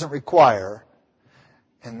God doesn't require.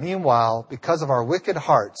 And meanwhile, because of our wicked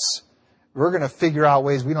hearts, we're going to figure out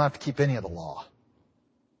ways we don't have to keep any of the law.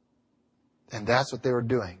 And that's what they were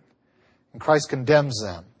doing. And Christ condemns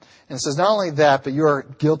them. And says, not only that, but you are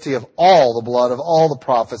guilty of all the blood of all the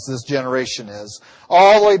prophets this generation is.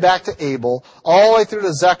 All the way back to Abel, all the way through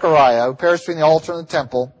to Zechariah, who perished between the altar and the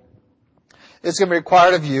temple. It's going to be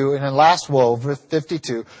required of you, and in last woe, verse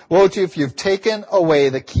 52, woe to you if you've taken away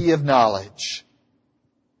the key of knowledge.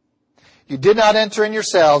 You did not enter in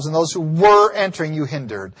yourselves, and those who were entering you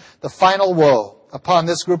hindered. The final woe upon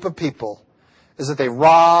this group of people is that they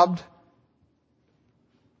robbed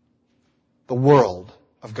the world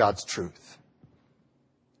of God's truth.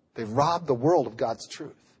 They robbed the world of God's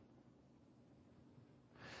truth.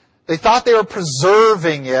 They thought they were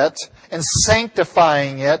preserving it and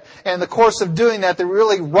sanctifying it, and in the course of doing that, they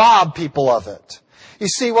really robbed people of it. You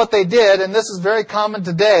see what they did, and this is very common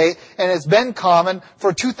today, and it's been common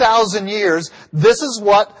for 2,000 years. This is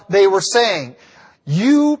what they were saying.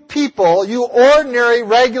 You people, you ordinary,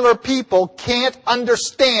 regular people, can't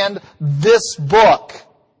understand this book.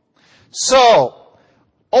 So,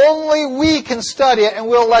 only we can study it, and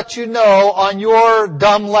we'll let you know on your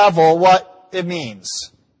dumb level what it means.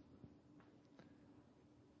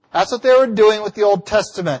 That's what they were doing with the Old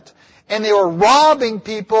Testament. And they were robbing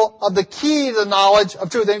people of the key to the knowledge of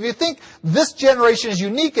truth. And if you think this generation is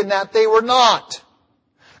unique in that, they were not.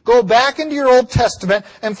 Go back into your Old Testament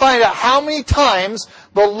and find out how many times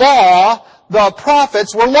the law, the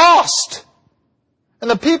prophets were lost. And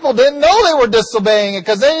the people didn't know they were disobeying it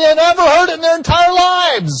because they had never heard it in their entire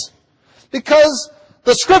lives. Because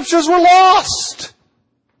the Scriptures were lost.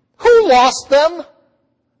 Who lost them?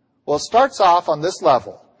 Well, it starts off on this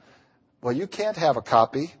level. Well, you can't have a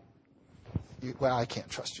copy. Well, I can't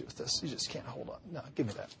trust you with this. You just can't. Hold on. No, give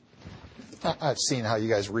me that. I've seen how you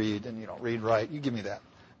guys read, and you don't read right. You give me that.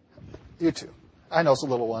 You too. I know it's a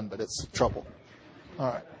little one, but it's trouble. All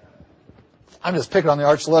right. I'm just picking on the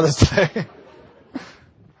arch lettuce today.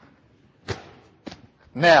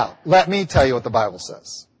 Now, let me tell you what the Bible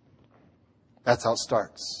says. That's how it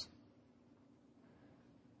starts.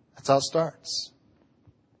 That's how it starts.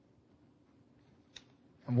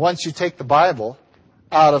 And once you take the Bible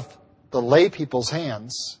out of the lay people's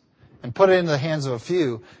hands and put it into the hands of a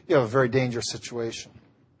few, you have a very dangerous situation.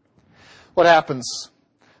 What happens?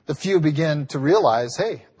 The few begin to realize,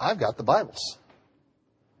 hey, I've got the Bibles.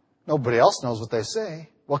 Nobody else knows what they say.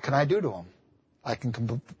 What can I do to them? I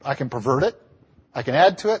can pervert it. I can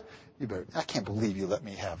add to it. I can't believe you let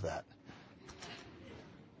me have that.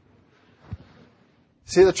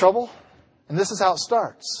 See the trouble? And this is how it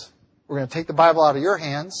starts. We're going to take the Bible out of your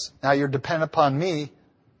hands. Now you're dependent upon me,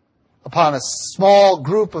 upon a small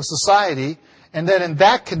group of society. And then in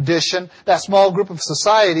that condition, that small group of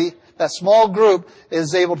society, that small group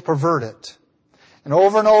is able to pervert it. And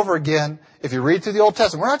over again, if you read through the Old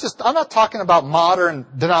Testament, I'm not talking about modern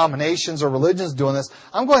denominations or religions doing this.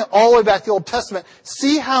 I'm going all the way back to the Old Testament.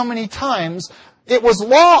 See how many times it was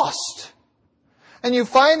lost. And you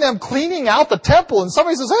find them cleaning out the temple and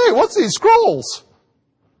somebody says, hey, what's these scrolls?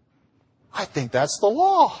 I think that's the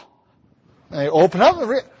law. And they open up and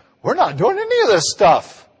read, we're not doing any of this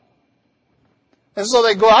stuff. And so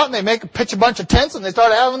they go out and they pitch a bunch of tents and they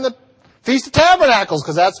start having the Feast of Tabernacles,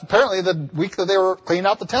 because that's apparently the week that they were cleaning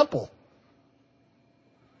out the temple.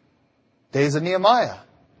 Days of Nehemiah.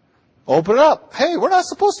 Open it up. Hey, we're not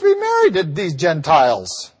supposed to be married to these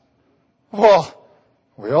Gentiles. Well,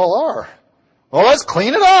 we all are. Well, let's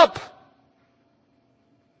clean it up.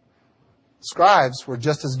 Scribes were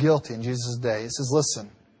just as guilty in Jesus' day. He says,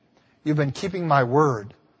 listen, you've been keeping my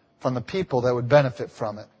word from the people that would benefit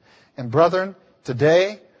from it. And brethren,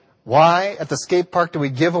 today, why at the skate park do we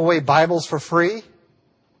give away Bibles for free?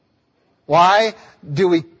 Why do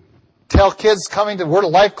we tell kids coming to Word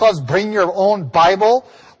of Life clubs, bring your own Bible?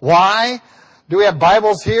 Why do we have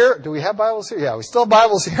Bibles here? Do we have Bibles here? Yeah, we still have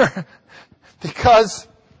Bibles here. Because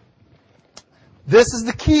this is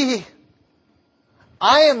the key.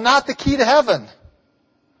 I am not the key to heaven.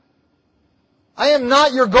 I am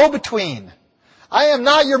not your go-between. I am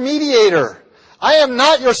not your mediator. I am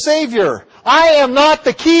not your Savior. I am not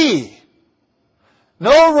the key.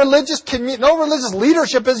 No religious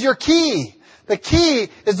leadership is your key. The key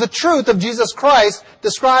is the truth of Jesus Christ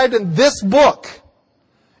described in this book.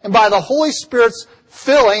 And by the Holy Spirit's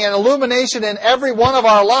filling and illumination in every one of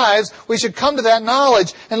our lives, we should come to that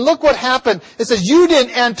knowledge. And look what happened. It says, you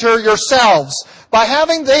didn't enter yourselves.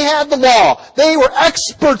 They had the law. They were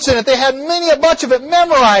experts in it. They had a bunch of it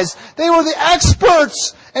memorized. They were the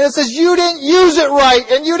experts. And it says, you didn't use it right,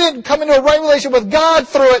 and you didn't come into a right relationship with God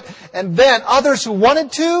through it. And then others who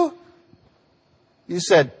wanted to, you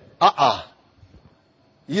said,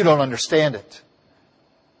 you don't understand it.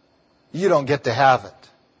 You don't get to have it.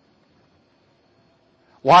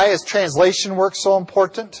 Why is translation work so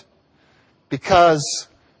important? Because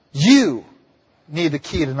you need the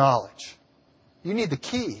key to knowledge. You need the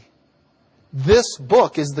key. This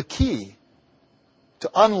book is the key to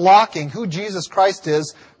unlocking who Jesus Christ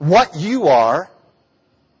is, what you are.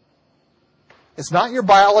 It's not your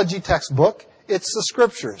biology textbook. It's the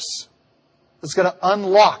Scriptures. It's going to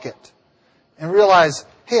unlock it and realize,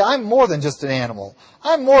 hey, I'm more than just an animal.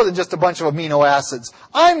 I'm more than just a bunch of amino acids.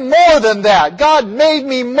 I'm more than that. God made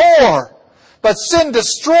me more. But sin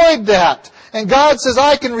destroyed that. And God says,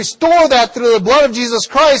 I can restore that through the blood of Jesus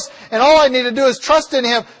Christ. And all I need to do is trust in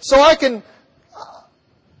Him so I can...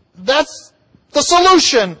 that's the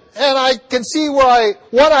solution. And I can see what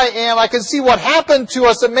I am. I can see what happened to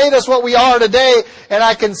us that made us what we are today. And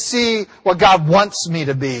I can see what God wants me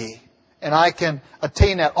to be. And I can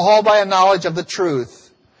attain that all by a knowledge of the truth.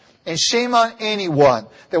 And shame on anyone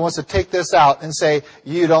that wants to take this out and say,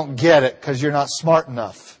 you don't get it because you're not smart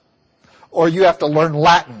enough. Or you have to learn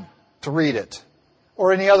Latin to read it.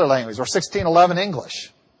 Or any other language. Or 1611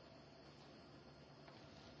 English.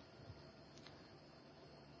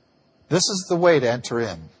 This is the way to enter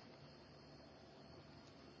in.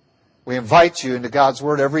 We invite you into God's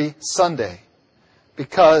Word every Sunday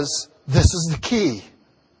because this is the key.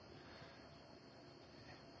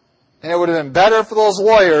 And it would have been better for those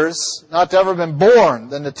lawyers not to ever have been born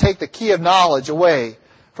than to take the key of knowledge away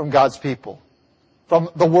from God's people, from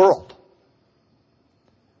the world.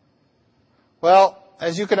 Well,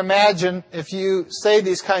 as you can imagine, if you say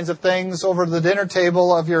these kinds of things over the dinner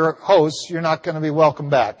table of your hosts, you're not going to be welcome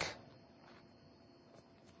back.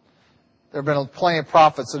 There have been plenty of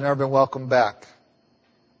prophets that have never been welcomed back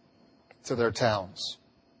to their towns.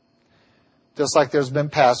 Just like there's been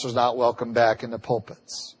pastors not welcomed back in the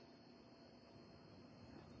pulpits.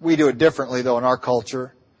 We do it differently, though, in our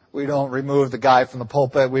culture. We don't remove the guy from the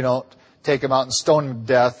pulpit. We don't take him out and stone him to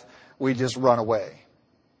death. We just run away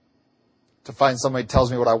to find somebody who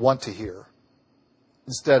tells me what I want to hear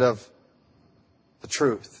instead of the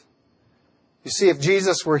truth. You see, if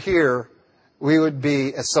Jesus were here, we would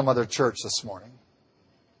be at some other church this morning.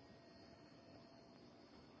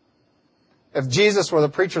 If Jesus were the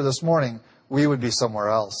preacher this morning, we would be somewhere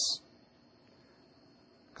else.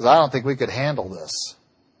 Because I don't think we could handle this.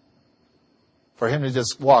 For him to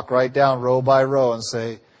just walk right down row by row and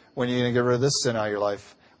say, when are you going to get rid of this sin out of your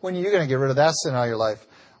life? When are you going to get rid of that sin out of your life?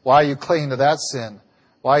 Why are you clinging to that sin?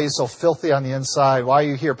 Why are you so filthy on the inside? Why are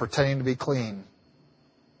you here pretending to be clean?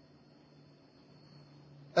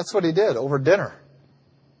 That's what he did over dinner.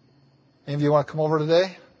 Any of you want to come over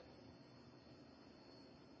today?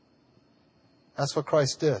 That's what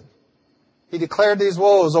Christ did. He declared these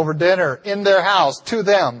woes over dinner in their house to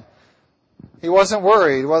them. He wasn't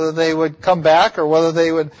worried whether they would come back or whether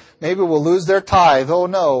they would, maybe will lose their tithe. Oh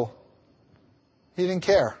no. He didn't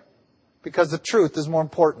care. Because the truth is more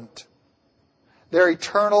important. Their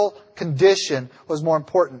eternal condition was more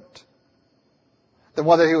important than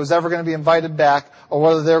whether he was ever going to be invited back or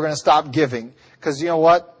whether they were going to stop giving. Because you know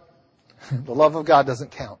what? The love of God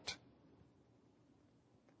doesn't count.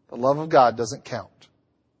 The love of God doesn't count.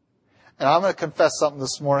 And I'm going to confess something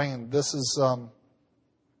this morning, and this is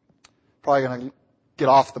probably going to get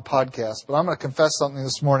off the podcast, but I'm going to confess something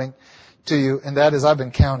this morning to you, and that is I've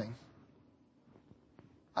been counting.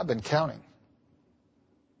 I've been counting.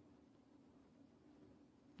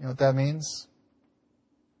 You know what that means?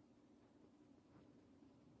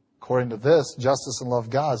 According to this, justice and love of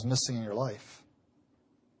God is missing in your life.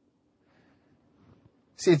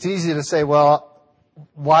 See, it's easy to say, well,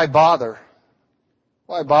 why bother?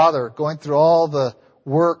 Why bother going through all the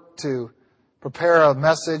work to prepare a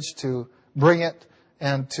message, to bring it,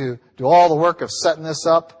 and to do all the work of setting this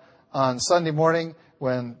up on Sunday morning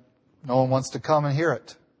when no one wants to come and hear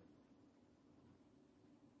it?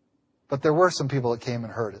 But there were some people that came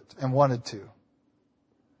and heard it and wanted to.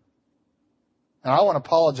 And I want to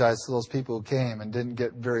apologize to those people who came and didn't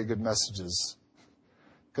get very good messages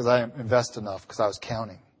because I didn't invest enough because I was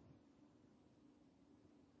counting.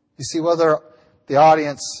 You see, whether the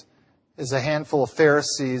audience is a handful of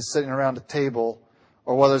Pharisees sitting around a table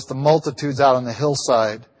or whether it's the multitudes out on the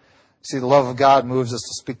hillside, see, the love of God moves us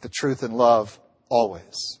to speak the truth in love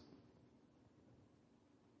always.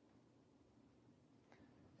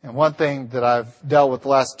 And one thing that I've dealt with the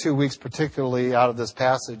last 2 weeks, particularly out of this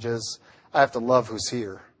passage, is I have to love who's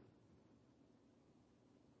here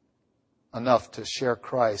enough to share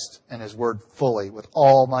Christ and His Word fully with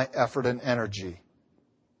all my effort and energy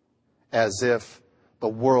as if the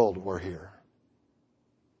world were here.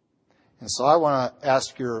 And so I want to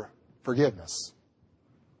ask your forgiveness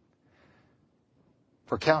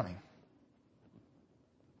for counting.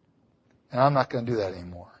 And I'm not going to do that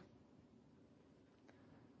anymore.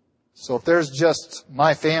 So if there's just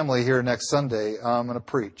my family here next Sunday, I'm going to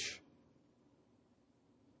preach.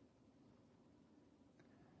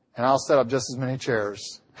 And I'll set up just as many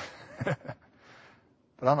chairs. But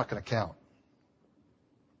I'm not going to count.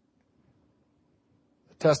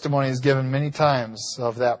 The testimony is given many times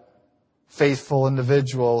of that faithful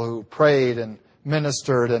individual who prayed and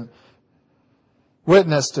ministered and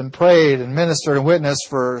witnessed and prayed and ministered and witnessed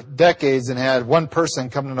for decades and had one person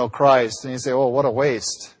come to know Christ. And you say, oh, what a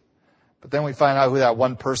waste. But then we find out who that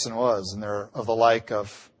one person was, and they're of the like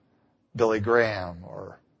of Billy Graham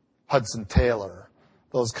or Hudson Taylor,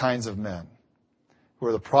 those kinds of men who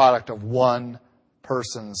are the product of one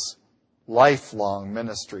person's lifelong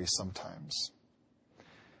ministry sometimes.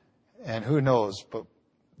 And who knows, but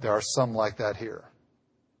there are some like that here.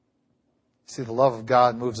 See, the love of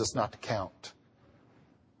God moves us not to count.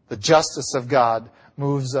 The justice of God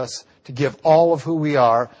moves us to give all of who we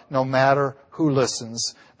are, no matter who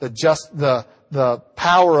listens. The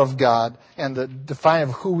power of God and the defining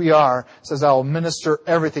of who we are says, I will minister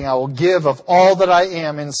everything. I will give of all that I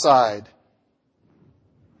am inside.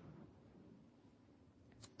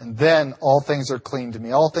 And then all things are clean to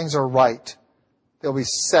me. All things are right. They'll be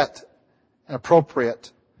set and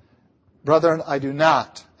appropriate. Brethren, I do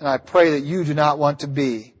not, and I pray that you do not want to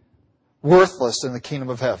be worthless in the kingdom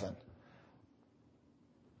of heaven.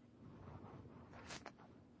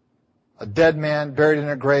 A dead man buried in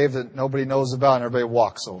a grave that nobody knows about and everybody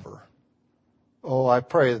walks over. Oh, I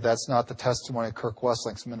pray that that's not the testimony of Kirk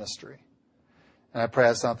Westlink's ministry. And I pray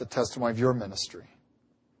that's not the testimony of your ministry.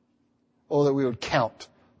 Oh, that we would count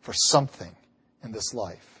for something in this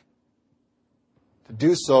life. To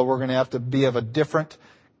do so, we're going to have to be of a different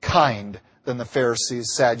kind than the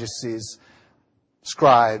Pharisees, Sadducees,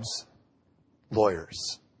 scribes,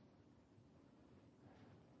 lawyers.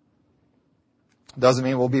 Doesn't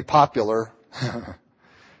mean we'll be popular.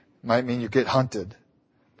 Might mean you get hunted.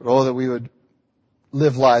 But oh, that we would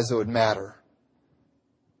live lives that would matter.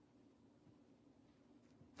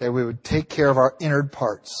 That we would take care of our inner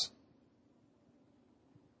parts.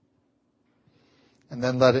 And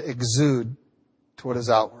then let it exude to what is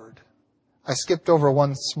outward. I skipped over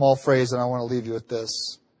one small phrase and I want to leave you with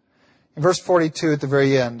this. In verse 42 at the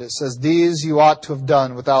very end, it says, "These you ought to have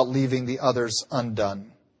done without leaving the others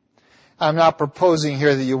undone." I'm not proposing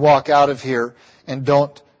here that you walk out of here and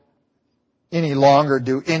don't any longer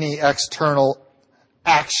do any external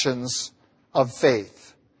actions of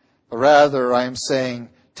faith. But rather, I am saying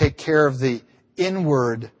take care of the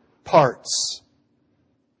inward parts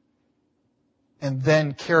and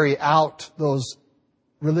then carry out those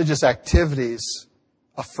religious activities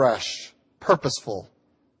afresh, purposeful,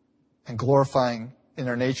 and glorifying in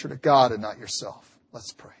their nature to God and not yourself.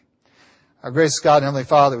 Let's pray. Our gracious God and Heavenly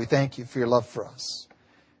Father, we thank you for your love for us.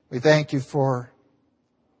 We thank you for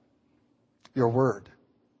your word.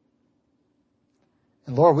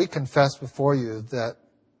 And Lord, we confess before you that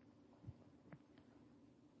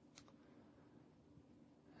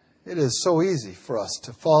it is so easy for us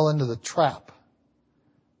to fall into the trap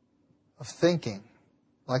of thinking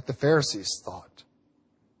like the Pharisees thought.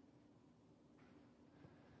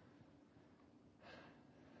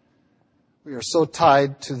 We are so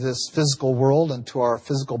tied to this physical world and to our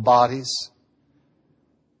physical bodies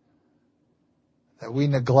that we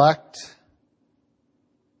neglect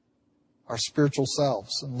our spiritual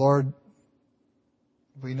selves. And Lord,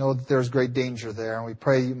 we know that there's great danger there, and we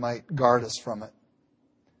pray you might guard us from it.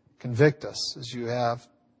 Convict us as you have.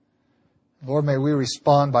 Lord, may we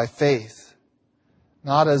respond by faith,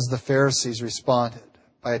 not as the Pharisees responded,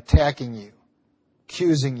 by attacking you,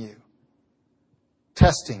 accusing you,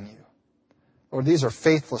 testing you. Lord, these are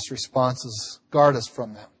faithless responses. Guard us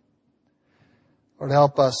from them. Lord,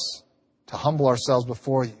 help us to humble ourselves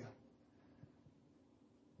before you.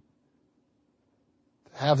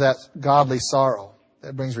 To have that godly sorrow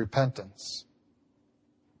that brings repentance.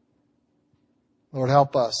 Lord,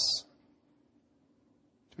 help us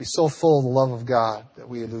to be so full of the love of God that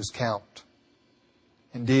we lose count.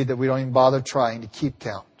 Indeed, that we don't even bother trying to keep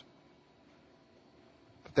count.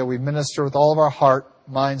 But that we minister with all of our heart,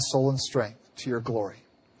 mind, soul, and strength to your glory.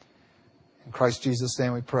 In Christ Jesus'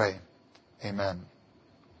 name we pray. Amen.